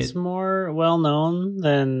Aldersgate. It's more well known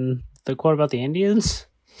than the quote about the Indians.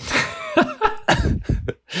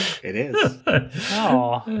 It is.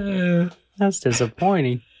 Oh, that's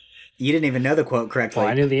disappointing. You didn't even know the quote correctly. Well,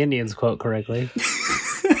 I knew the Indians quote correctly.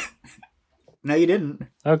 No, you didn't.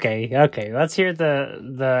 Okay. Let's hear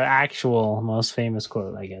the actual most famous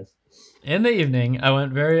quote, I guess. In the evening, I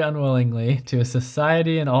went very unwillingly to a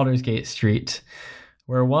society in Aldersgate Street,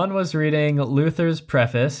 where one was reading Luther's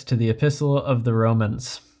preface to the Epistle of the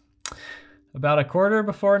Romans. About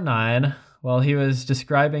 9:15, while he was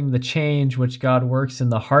describing the change which God works in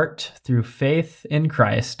the heart through faith in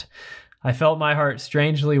Christ, I felt my heart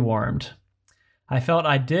strangely warmed. I felt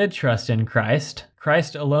I did trust in Christ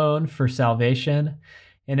alone for salvation,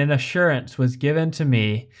 and an assurance was given to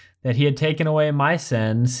me that he had taken away my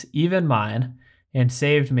sins, even mine, and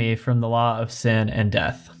saved me from the law of sin and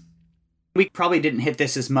death. We probably didn't hit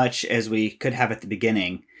this as much as we could have at the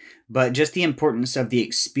beginning, but just the importance of the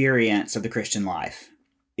experience of the Christian life.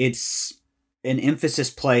 It's an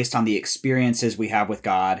emphasis placed on the experiences we have with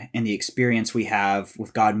God and the experience we have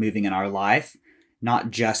with God moving in our life,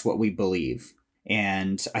 not just what we believe.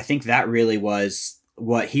 And I think that really was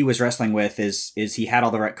what he was wrestling with is he had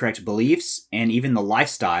all the correct beliefs and even the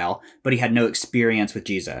lifestyle, but he had no experience with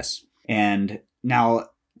Jesus. And now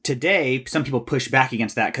today, some people push back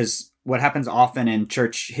against that because what happens often in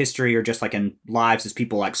church history or just like in lives is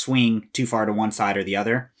people like swing too far to one side or the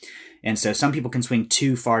other. And so some people can swing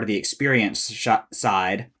too far to the experience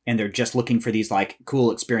side, and they're just looking for these like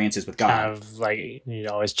cool experiences with God. Kind of like,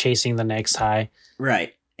 always chasing the next high.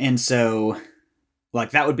 Right. And so like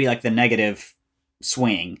that would be like the negative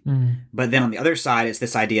swing. But then on the other side, it's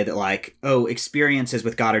this idea that like, oh, experiences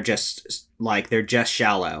with God are just like, they're just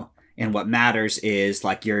shallow. And what matters is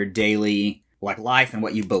like your daily like life and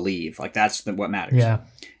what you believe. Like that's what matters. Yeah.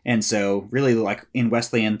 And so really like in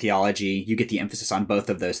Wesleyan theology, you get the emphasis on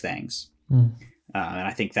both of those things. And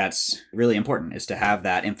I think that's really important, is to have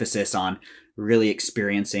that emphasis on really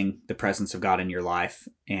experiencing the presence of God in your life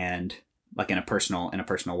and like in a personal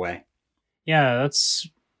way. Yeah, that's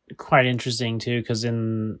quite interesting too, because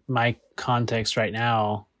in my context right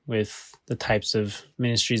now with the types of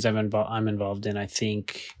ministries I'm involved in, I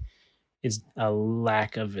think it's a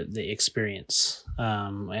lack of the experience,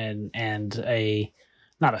 and a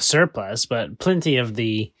not a surplus, but plenty of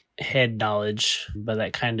the head knowledge, but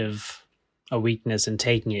that kind of a weakness in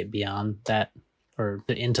taking it beyond that or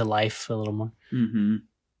into life a little more. Mm-hmm.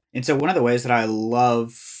 And so one of the ways that I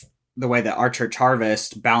love the way that our church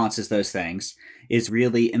Harvest balances those things is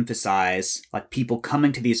really emphasize like people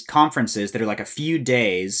coming to these conferences that are like a few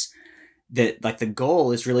days, that like the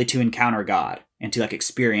goal is really to encounter God and to like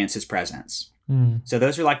experience his presence. So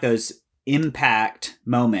those are like those impact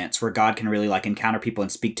moments where God can really like encounter people and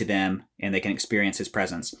speak to them and they can experience his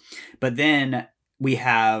presence. But then we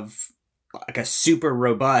have like a super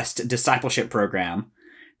robust discipleship program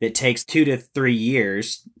that takes 2 to 3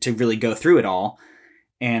 years to really go through it all.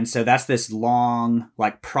 And so that's this long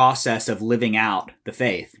like process of living out the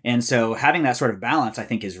faith. And so having that sort of balance, I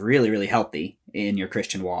think, is really, really healthy in your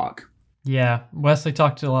Christian walk. Yeah. Wesley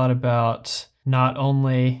talked a lot about not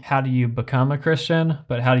only how do you become a Christian,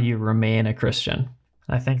 but how do you remain a Christian.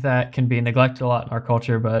 I think that can be neglected a lot in our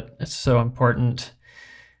culture, but it's so important.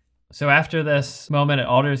 So after this moment at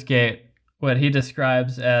Aldersgate, what he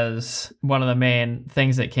describes as one of the main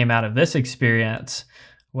things that came out of this experience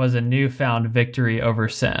was a newfound victory over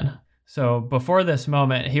sin. So before this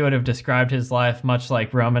moment, he would have described his life much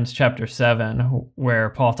like Romans chapter 7,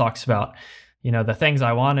 where Paul talks about, the things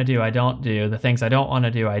I want to do, I don't do. The things I don't want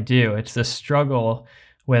to do, I do. It's this struggle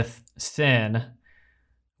with sin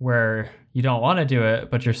where you don't want to do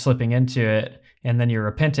it, but you're slipping into it, and then you're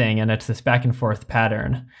repenting, and it's this back and forth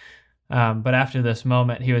pattern. But after this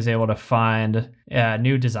moment, he was able to find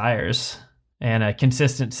new desires and a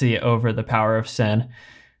consistency over the power of sin.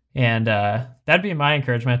 And that'd be my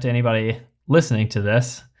encouragement to anybody listening to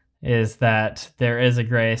this, is that there is a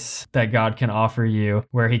grace that God can offer you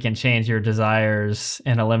where he can change your desires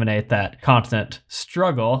and eliminate that constant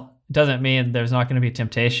struggle. It doesn't mean there's not going to be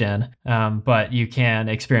temptation, but you can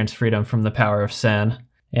experience freedom from the power of sin.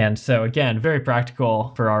 And so again, very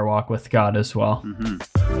practical for our walk with God as well.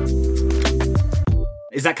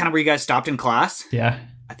 Is that kind of where you guys stopped in class? Yeah.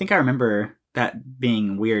 I think I remember that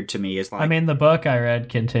being weird to me. Is like, the book I read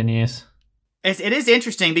continues. It is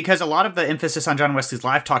interesting because a lot of the emphasis on John Wesley's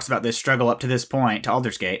life talks about this struggle up to this point, to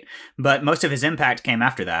Aldersgate, but most of his impact came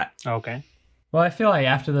after that. Okay. Well, I feel like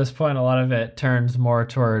after this point, a lot of it turns more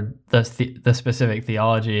toward the specific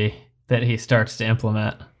theology that he starts to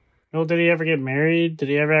implement. Well, did he ever get married? Did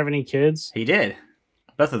he ever have any kids? He did.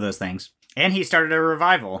 Both of those things. And he started a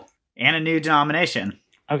revival and a new denomination.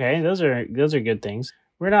 Okay, those are good things.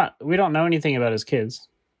 We don't know anything about his kids.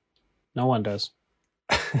 No one does.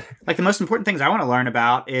 Like the most important things I want to learn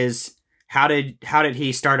about is how did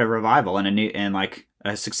he start a revival and like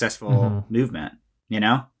a successful movement,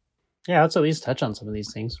 Yeah, let's at least touch on some of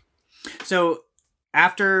these things. So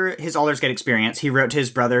after his Aldersgate experience, he wrote to his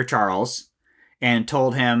brother Charles and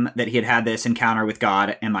told him that he had this encounter with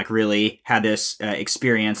God and like really had this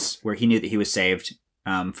experience where he knew that he was saved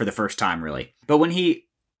for the first time, really. But when he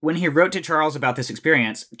wrote to Charles about this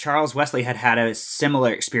experience, Charles Wesley had a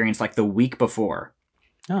similar experience like the week before.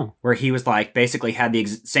 Oh. Where he was like basically had the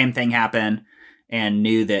same thing happen and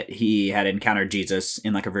knew that he had encountered Jesus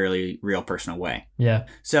in like a really real personal way. Yeah.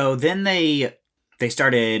 So then they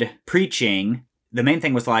started preaching. The main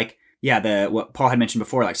thing was like, what Paul had mentioned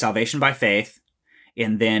before, like salvation by faith,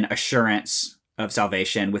 and then assurance of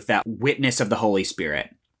salvation with that witness of the Holy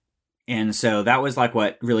Spirit. And so that was like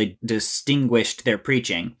what really distinguished their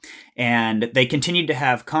preaching. And they continued to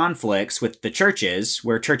have conflicts with the churches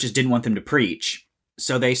where churches didn't want them to preach.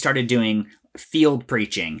 So they started doing field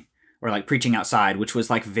preaching or like preaching outside, which was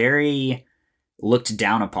like very looked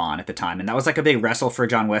down upon at the time. And that was like a big wrestle for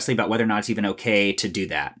John Wesley about whether or not it's even okay to do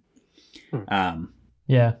that.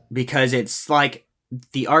 Yeah. Because it's like,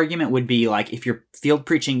 the argument would be like, if you're field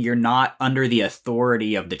preaching, you're not under the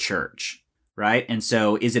authority of the church, right? And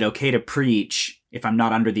so is it okay to preach if I'm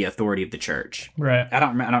not under the authority of the church? Right. I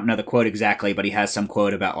don't know the quote exactly, but he has some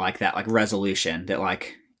quote about like that, like resolution that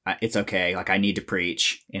like, it's okay, like I need to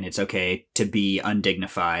preach and it's okay to be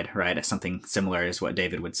undignified, right? Something similar is what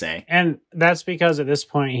David would say. And that's because at this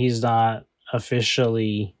point he's not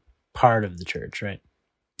officially part of the church, right?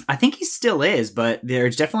 I think he still is, but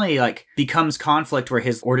there's definitely like becomes conflict where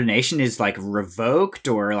his ordination is like revoked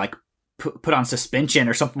or like put on suspension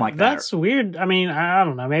or something like that. That's weird. I mean, I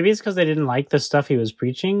don't know. Maybe it's because they didn't like the stuff he was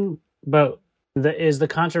preaching, but is the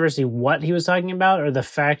controversy what he was talking about or the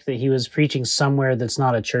fact that he was preaching somewhere that's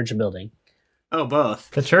not a church building? Oh, both.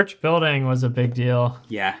 The church building was a big deal.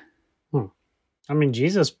 Yeah. I mean,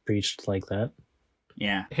 Jesus preached like that.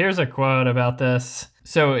 Yeah. Here's a quote about this.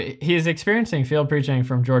 So he's experiencing field preaching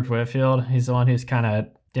from George Whitefield. He's the one who's kind of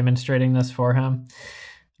demonstrating this for him.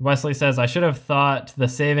 Wesley says, I should have thought the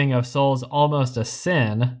saving of souls almost a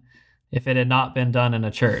sin if it had not been done in a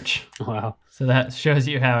church. Wow. So that shows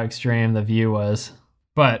you how extreme the view was.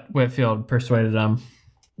 But Whitefield persuaded him.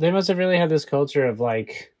 They must have really had this culture of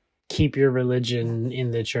like, keep your religion in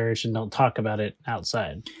the church and don't talk about it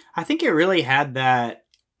outside. I think it really had that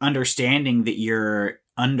understanding that you're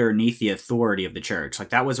underneath the authority of the church. Like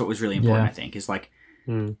that was what was really important, I think, is like,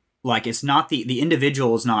 like it's not the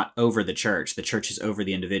individual is not over the church is over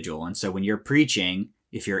the individual. And so when you're preaching,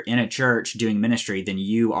 if you're in a church doing ministry, then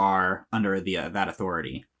you are under that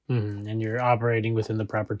authority. And you're operating within the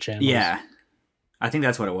proper channels. Yeah. I think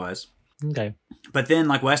that's what it was. Okay. But then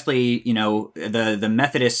like Wesley, you know, the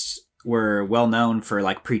Methodists were well known for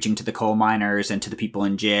like preaching to the coal miners and to the people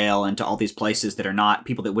in jail and to all these places that are not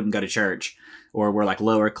people that wouldn't go to church or were like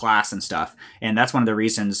lower class and stuff. And that's one of the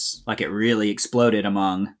reasons like it really exploded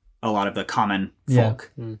among a lot of the common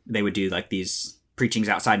folk. They would do like these preachings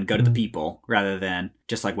outside and go to the people rather than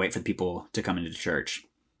just like wait for the people to come into the church.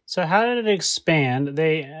 So how did it expand?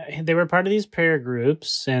 They were part of these prayer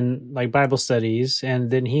groups and like Bible studies,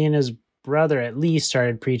 and then he and his brother at least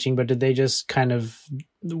started preaching, but did they just kind of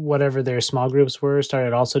whatever their small groups were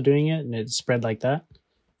started also doing it and it spread like that?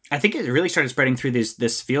 I think it really started spreading through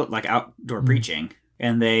this field, like outdoor preaching,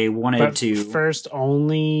 and they wanted to... First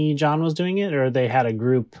only John was doing it, or they had a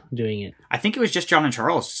group doing it? I think it was just John and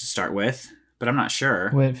Charles to start with, but I'm not sure.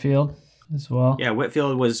 Whitefield as well. Yeah,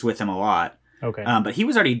 Whitefield was with him a lot. Okay. But he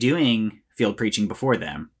was already doing field preaching before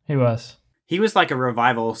them. He was. He was like a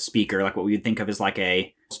revival speaker, like what we would think of as like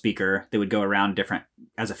a speaker that would go around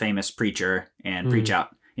as a famous preacher and preach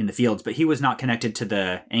out in the fields, but he was not connected to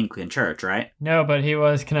the Anglican Church, right? No, but he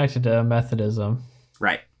was connected to Methodism.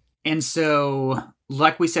 Right. And so,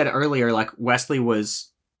 like we said earlier, like Wesley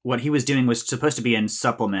what he was doing was supposed to be in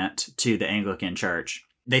supplement to the Anglican Church.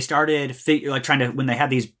 They started trying to, when they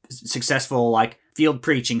had these successful like field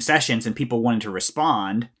preaching sessions and people wanted to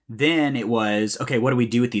respond, then it was, okay, what do we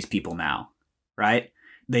do with these people now? Right?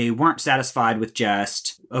 They weren't satisfied with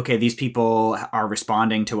just, okay, these people are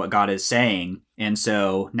responding to what God is saying, and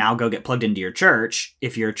so now go get plugged into your church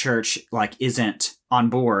if your church like isn't on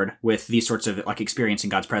board with these sorts of like experiencing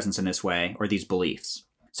God's presence in this way or these beliefs.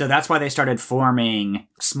 So that's why they started forming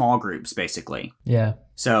small groups, basically. Yeah.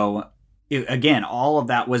 So again, all of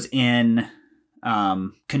that was in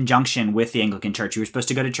conjunction with the Anglican Church. You were supposed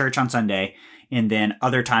to go to church on Sunday, and then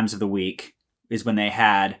other times of the week is when they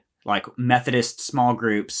had like Methodist small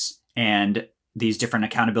groups and these different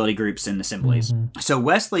accountability groups and assemblies. So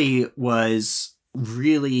Wesley was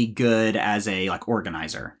really good as a like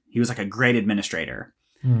organizer. He was like a great administrator.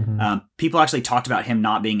 People actually talked about him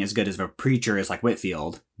not being as good as a preacher as like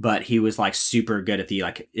Whitefield, but he was like super good at the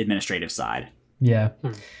like administrative side. Yeah.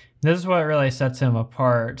 This is what really sets him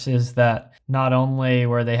apart, is that not only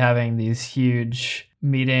were they having these huge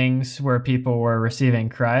meetings where people were receiving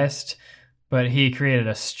Christ, but he created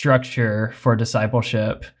a structure for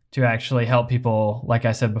discipleship to actually help people, like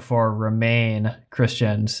I said before, remain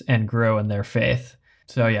Christians and grow in their faith.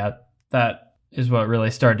 So yeah, that is what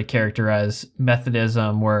really started to characterize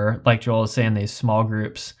Methodism, where, like Joel is saying, these small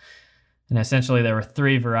groups. And essentially there were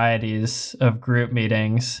three varieties of group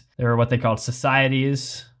meetings. There were what they called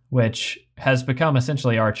societies, which has become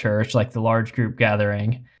essentially our church, like the large group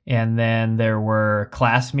gathering. And then there were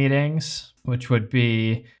class meetings, which would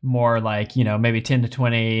be more like, maybe 10 to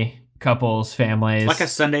 20 couples, families. Like a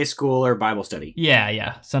Sunday school or Bible study.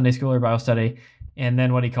 Yeah. Sunday school or Bible study. And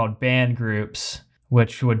then what he called band groups,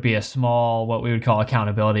 which would be a small, what we would call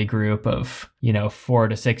accountability group of, 4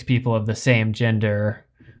 to 6 people of the same gender,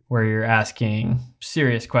 where you're asking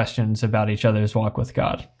serious questions about each other's walk with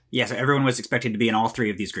God. Yeah, so everyone was expected to be in all three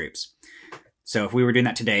of these groups. So if we were doing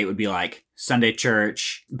that today, it would be like Sunday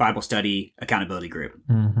church, Bible study, accountability group.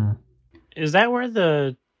 Mm-hmm. Is that where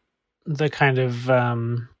the kind of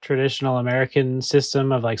traditional American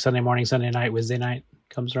system of like Sunday morning, Sunday night, Wednesday night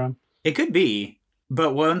comes from? It could be.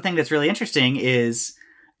 But one thing that's really interesting is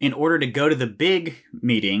in order to go to the big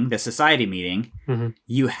meeting, the society meeting,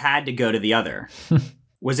 you had to go to the other.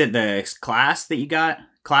 Was it the class that you got,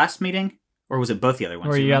 class meeting? Or was it both the other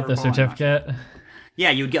ones? Or you got the certificate?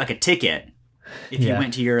 Yeah, you would get like a ticket if you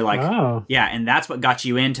went to your and that's what got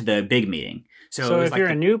you into the big meeting. So if you're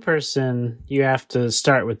a new person, you have to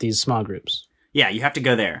start with these small groups. Yeah, you have to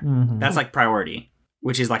go there. Mm-hmm. That's like priority,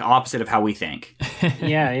 which is like opposite of how we think.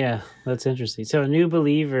 Yeah, that's interesting. So a new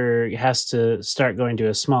believer has to start going to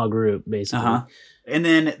a small group, basically. Uh-huh. And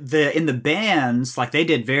then in the bands, like they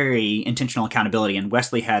did very intentional accountability, and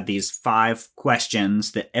Wesley had these 5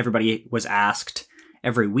 questions that everybody was asked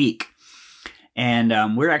every week.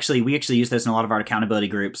 And we actually use this in a lot of our accountability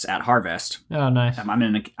groups at Harvest. Oh, nice. I'm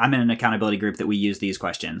in an accountability group that we use these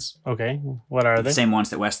questions. Okay, what are they? The same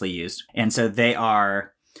ones that Wesley used. And so they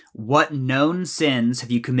are: what known sins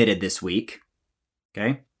have you committed this week?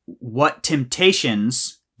 Okay. What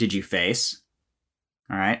temptations did you face?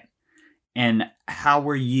 All right. And how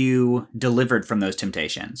were you delivered from those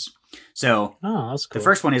temptations? So that's cool. The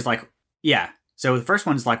first one is like, So the first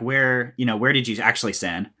one is like where did you actually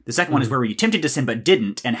sin? The second one is where were you tempted to sin but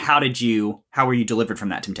didn't, and how were you delivered from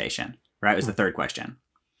that temptation? Right, was the third question.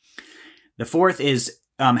 The fourth is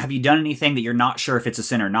have you done anything that you're not sure if it's a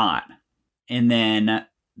sin or not? And then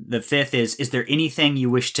the fifth is there anything you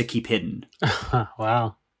wish to keep hidden?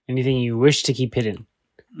 Wow. Anything you wish to keep hidden.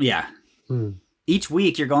 Yeah. Each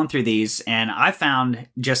week you're going through these, and I found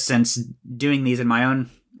just since doing these in my own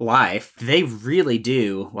life, they really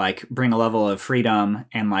do like bring a level of freedom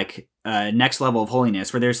and like next level of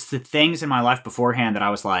holiness, where there's the things in my life beforehand that I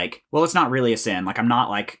was like, well, it's not really a sin. Like I'm not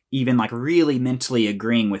like even like really mentally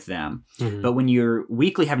agreeing with them. Mm-hmm. But when you're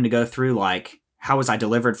weekly having to go through like, how was I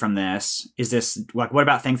delivered from this? Is this like, what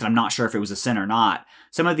about things that I'm not sure if it was a sin or not?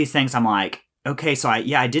 Some of these things I'm like, okay, so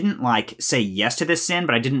I didn't like say yes to this sin,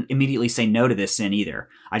 but I didn't immediately say no to this sin either.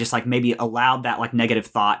 I just like maybe allowed that like negative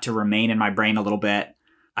thought to remain in my brain a little bit.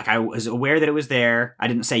 Like I was aware that it was there. I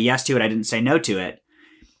didn't say yes to it. I didn't say no to it.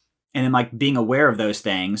 And then like being aware of those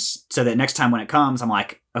things so that next time when it comes, I'm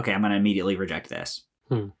like, okay, I'm going to immediately reject this.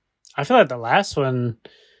 I feel like the last one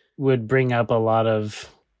would bring up a lot of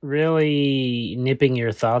really nipping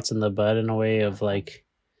your thoughts in the bud in a way of like,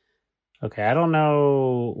 okay, I don't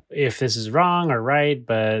know if this is wrong or right,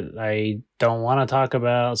 but I don't want to talk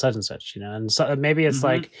about such and such, and so maybe it's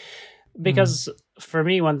like, because for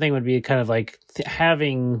me, one thing would be kind of like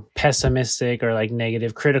having pessimistic or like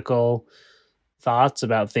negative critical thoughts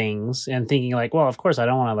about things and thinking like, well, of course I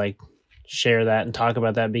don't want to like share that and talk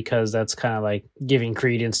about that because that's kind of like giving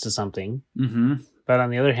credence to something. Mm-hmm. But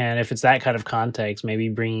on the other hand, if it's that kind of context, maybe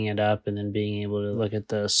bringing it up and then being able to look at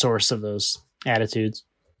the source of those attitudes.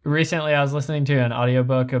 Recently, I was listening to an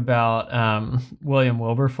audiobook about William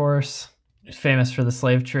Wilberforce, famous for the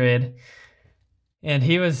slave trade. And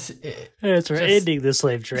he was... It's for ending the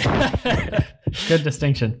slave trade. Good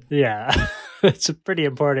distinction. Yeah. It's a pretty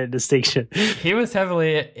important distinction. He was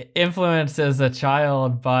heavily influenced as a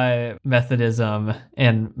child by Methodism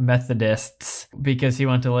and Methodists because he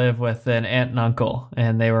went to live with an aunt and uncle,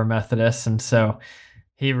 and they were Methodists. And so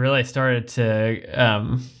he really started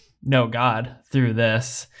to know God through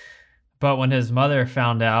this. But when his mother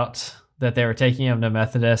found out that they were taking him to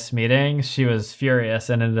Methodist meetings, she was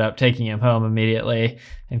furious and ended up taking him home immediately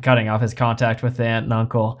and cutting off his contact with the aunt and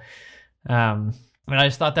uncle. But I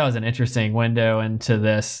just thought that was an interesting window into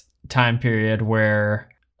this time period where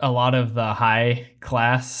a lot of the high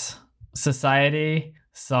class society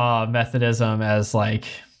saw Methodism as like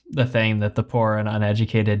the thing that the poor and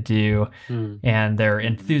uneducated do. And they're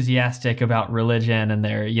enthusiastic about religion, and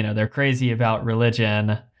they're crazy about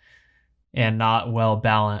religion and not well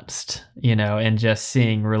balanced, and just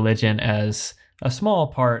seeing religion as a small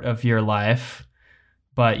part of your life.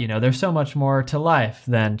 But, there's so much more to life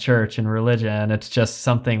than church and religion. It's just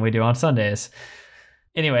something we do on Sundays.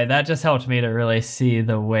 Anyway, that just helped me to really see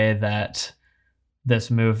the way that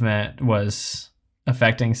this movement was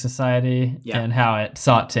affecting society and how it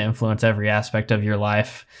sought to influence every aspect of your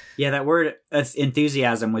life. Yeah, that word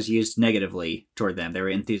enthusiasm was used negatively toward them. They were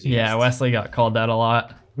enthusiasts. Yeah, Wesley got called that a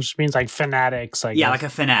lot. Which means like fanatics. Yeah, like a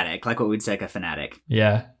fanatic, like what we'd say, like a fanatic.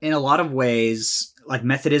 Yeah. In a lot of ways, like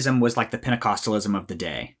Methodism was like the Pentecostalism of the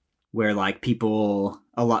day, where like people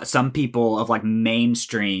some people of like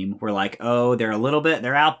mainstream were like, oh, they're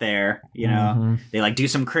out there, you know, they like do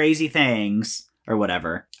some crazy things or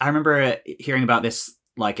whatever. I remember hearing about this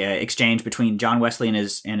like exchange between John Wesley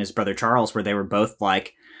and his brother Charles, where they were both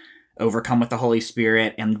like overcome with the Holy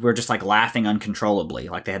Spirit and were just like laughing uncontrollably.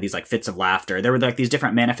 Like they had these like fits of laughter. There were like these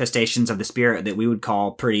different manifestations of the Spirit that we would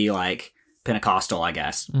call pretty like Pentecostal, I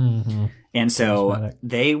guess. And so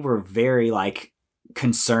they were very like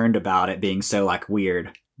concerned about it being so like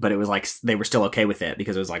weird, but it was like they were still okay with it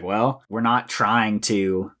because it was like, well, we're not trying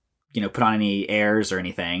to, you know, put on any airs or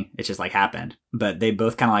anything. It just like happened. But they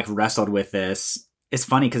both kind of like wrestled with this. It's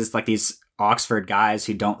funny because it's like these Oxford guys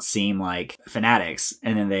who don't seem like fanatics,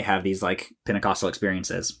 and then they have these like Pentecostal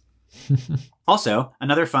experiences. Also,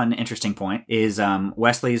 another fun, interesting point is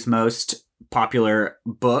Wesley's most popular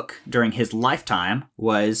book during his lifetime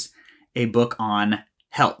was a book on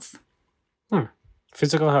health.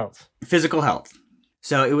 Physical health. Physical health.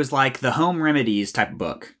 So it was like the home remedies type of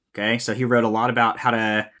book. Okay, so he wrote a lot about how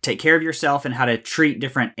to take care of yourself and how to treat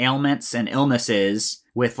different ailments and illnesses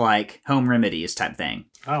with like home remedies type thing.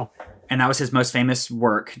 Oh. And that was his most famous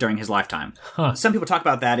work during his lifetime. Some people talk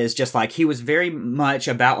about that as just like he was very much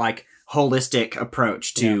about like holistic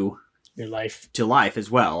approach to your life, to life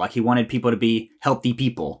as well. Like he wanted people to be healthy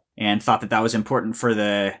people and thought that was important for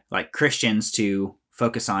the like Christians to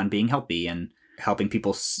focus on being healthy and helping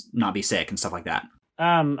people not be sick and stuff like that.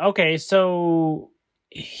 Okay, so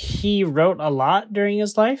he wrote a lot during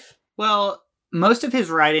his life? Well, most of his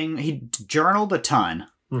writing, he journaled a ton.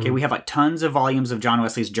 Okay, we have like tons of volumes of John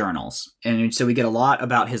Wesley's journals. And so we get a lot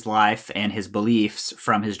about his life and his beliefs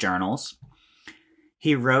from his journals.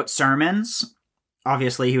 He wrote sermons.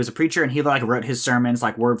 Obviously, he was a preacher and he like wrote his sermons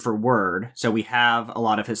like word for word. So we have a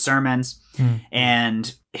lot of his sermons.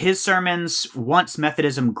 And his sermons, once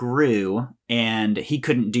Methodism grew and he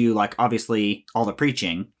couldn't do like obviously all the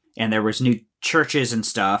preaching and there was new churches and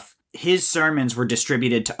stuff, his sermons were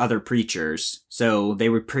distributed to other preachers. So they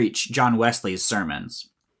would preach John Wesley's sermons.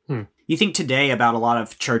 You think today about a lot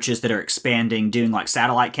of churches that are expanding, doing like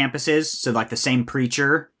satellite campuses. So like the same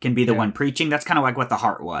preacher can be the one preaching. That's kind of like what the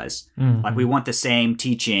heart was. Like we want the same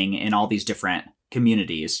teaching in all these different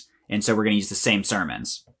communities. And so we're going to use the same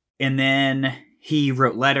sermons. And then he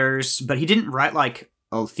wrote letters, but he didn't write like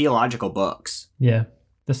theological books. Yeah.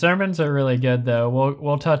 The sermons are really good, though.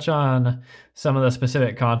 We'll touch on some of the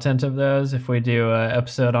specific content of those if we do an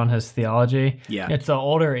episode on his theology. Yeah. It's the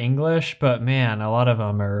older English, but man, a lot of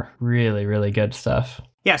them are really, really good stuff.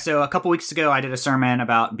 Yeah, so a couple weeks ago, I did a sermon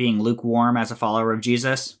about being lukewarm as a follower of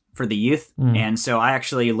Jesus for the youth. And so I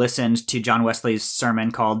actually listened to John Wesley's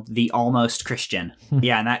sermon called The Almost Christian.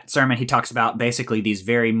 Yeah, in that sermon, he talks about basically these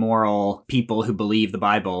very moral people who believe the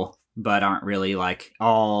Bible, but aren't really like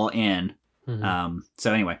all in.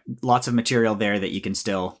 So anyway, lots of material there that you can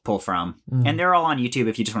still pull from. And they're all on YouTube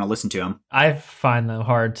if you just want to listen to them. I find them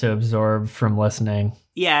hard to absorb from listening.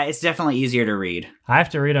 Yeah, it's definitely easier to read. I have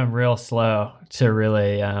to read them real slow to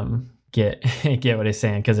really get what he's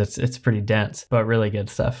saying because it's pretty dense, but really good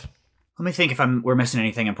stuff. Let me think if we're missing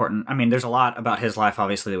anything important. I mean, there's a lot about his life,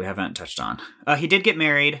 obviously, that we haven't touched on. He did get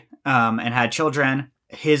married and had children.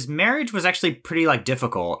 His marriage was actually pretty like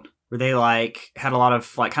difficult. Where they like had a lot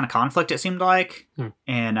of like kind of conflict, it seemed like.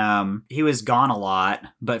 And he was gone a lot,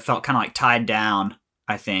 but felt kind of like tied down,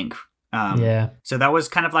 I think. So that was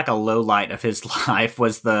kind of like a low light of his life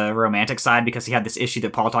was the romantic side because he had this issue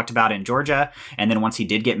that Paul talked about in Georgia. And then once he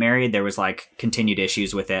did get married, there was like continued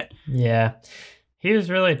issues with it. Yeah. He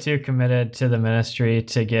was really too committed to the ministry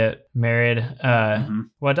to get married.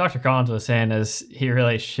 What Dr. Collins was saying is he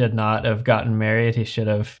really should not have gotten married. He should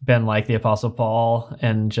have been like the Apostle Paul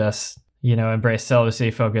and just, embraced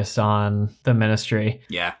celibacy, focused on the ministry.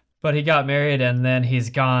 Yeah. But he got married and then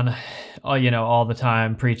he's gone, all the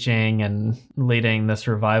time preaching and leading this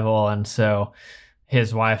revival. And so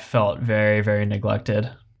his wife felt very, very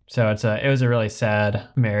neglected. So it was a really sad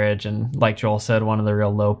marriage. And like Joel said, one of the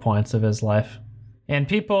real low points of his life. And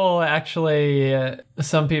people actually,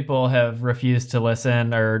 some people have refused to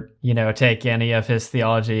listen or, take any of his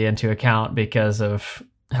theology into account because of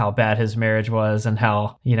how bad his marriage was and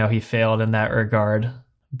how, he failed in that regard.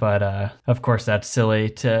 But of course, that's silly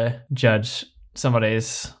to judge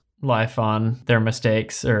somebody's life on their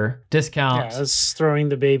mistakes or discount. Yeah, it's throwing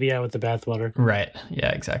the baby out with the bathwater. Right.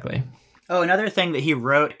 Yeah, exactly. Oh, another thing that he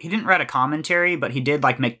wrote, he didn't write a commentary, but he did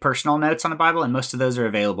like make personal notes on the Bible, and most of those are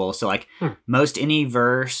available. So like most any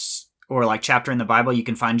verse or like chapter in the Bible, you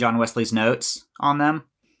can find John Wesley's notes on them.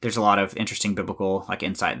 There's a lot of interesting biblical like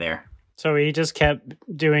insight there. So he just kept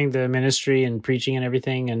doing the ministry and preaching and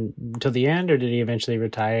everything until the end, or did he eventually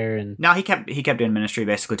retire? And no, he kept doing ministry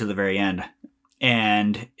basically to the very end.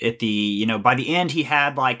 And at the, by the end, he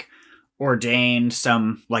had like ordained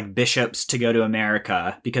some like bishops to go to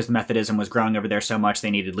America because Methodism was growing over there so much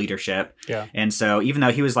they needed leadership. Yeah. And so even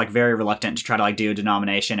though he was like very reluctant to try to like do a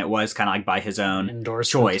denomination, it was kind of like by his own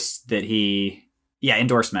choice that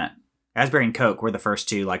endorsement. Asbury and Coke were the first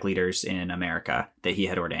two like leaders in America that he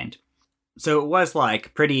had ordained. So it was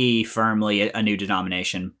like pretty firmly a new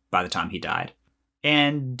denomination by the time he died.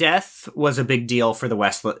 And death was a big deal for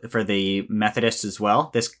the Methodists as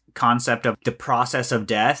well. This concept of the process of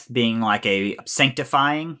death being like a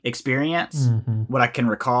sanctifying experience. Mm-hmm. What I can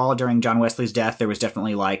recall during John Wesley's death, there was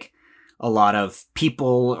definitely like a lot of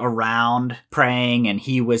people around praying, and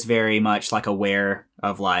he was very much like aware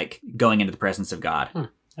of like going into the presence of God.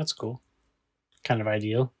 That's cool. Kind of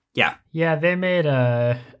ideal. Yeah. Yeah, they made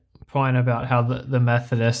a point about how the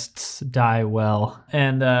Methodists die well.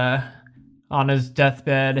 And on his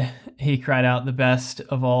deathbed, he cried out, "The best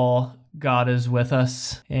of all, God is with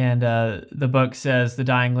us." And the book says the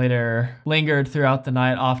dying leader lingered throughout the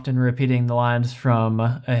night, often repeating the lines from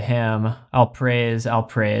a hymn, "I'll praise, I'll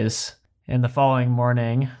praise." And the following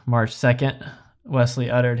morning, March 2nd, Wesley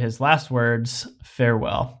uttered his last words,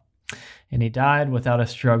 "Farewell." And he died without a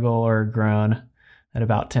struggle or a groan at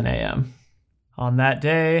about 10 a.m. On that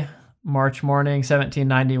day, March morning,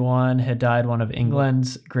 1791, had died one of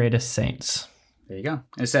England's greatest saints. There you go.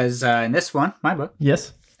 It says in this one, my book.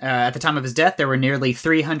 Yes. At the time of his death, there were nearly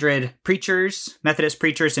 300 preachers, Methodist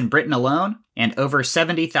preachers in Britain alone, and over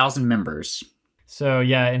 70,000 members. So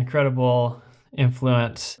yeah, incredible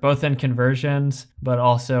influence, both in conversions, but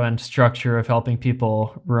also in structure of helping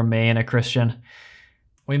people remain a Christian.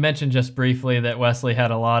 We mentioned just briefly that Wesley had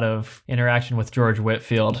a lot of interaction with George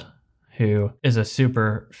Whitefield, who is a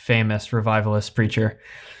super famous revivalist preacher.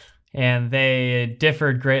 And they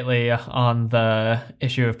differed greatly on the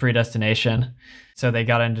issue of predestination. So they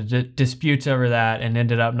got into disputes over that and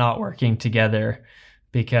ended up not working together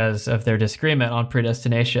because of their disagreement on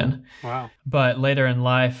predestination. Wow. But later in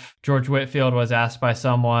life, George Whitefield was asked by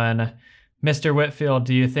someone, "Mr. Whitefield,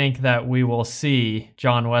 do you think that we will see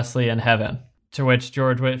John Wesley in heaven?" To which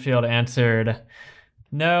George Whitefield answered,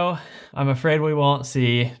 "No, I'm afraid we won't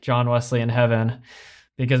see John Wesley in heaven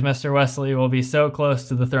because Mr. Wesley will be so close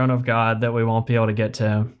to the throne of God that we won't be able to get to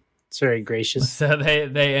him." It's very gracious. So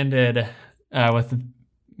they ended with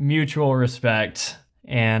mutual respect,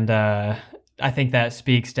 and I think that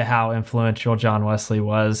speaks to how influential John Wesley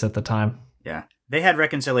was at the time. Yeah. They had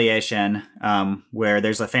reconciliation where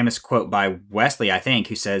there's a famous quote by Wesley, I think,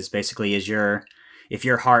 who says basically, if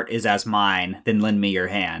your heart is as mine, then lend me your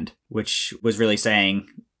hand, which was really saying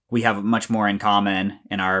we have much more in common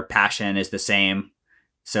and our passion is the same.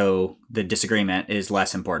 So the disagreement is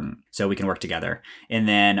less important. So we can work together. And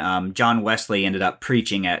then John Wesley ended up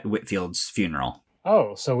preaching at Whitefield's funeral.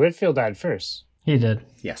 Oh, so Whitefield died first. He did.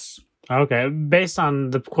 Yes. Okay. Based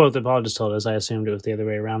on the quote that Paul just told us, I assumed it was the other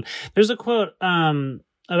way around. There's a quote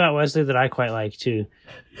about Wesley that I quite like, too.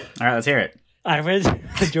 All right, let's hear it. I read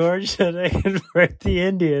George said I convert the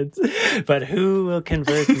Indians, but who will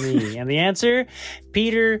convert me? And the answer,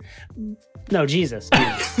 Jesus.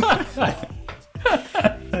 All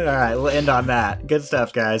right, we'll end on that. Good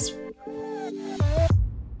stuff, guys.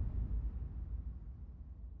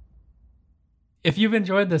 If you've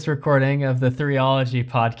enjoyed this recording of the Theology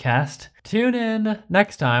podcast, tune in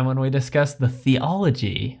next time when we discuss the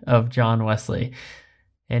theology of John Wesley,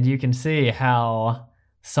 and you can see how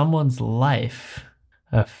someone's life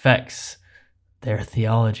affects their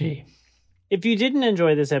theology. If you didn't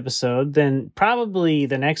enjoy this episode, then probably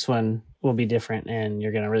the next one will be different, and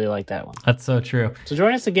you're going to really like that one. That's so true. So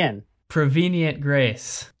join us again. Prevenient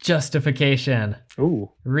grace, justification,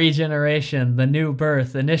 Ooh, regeneration, the new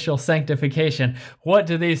birth, initial sanctification. What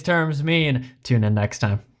do these terms mean? Tune in next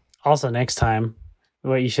time. Also next time,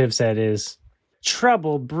 what you should have said is,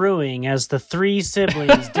 trouble brewing as the three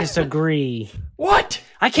siblings disagree. What?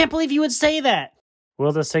 I can't believe you would say that.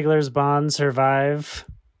 Will the Sigler's bond survive?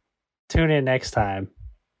 Tune in next time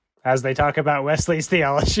as they talk about Wesley's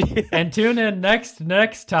theology. And tune in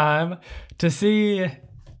next time to see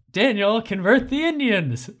Daniel convert the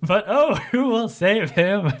Indians. But who will save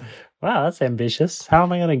him? Wow, that's ambitious. How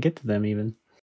am I going to get to them even?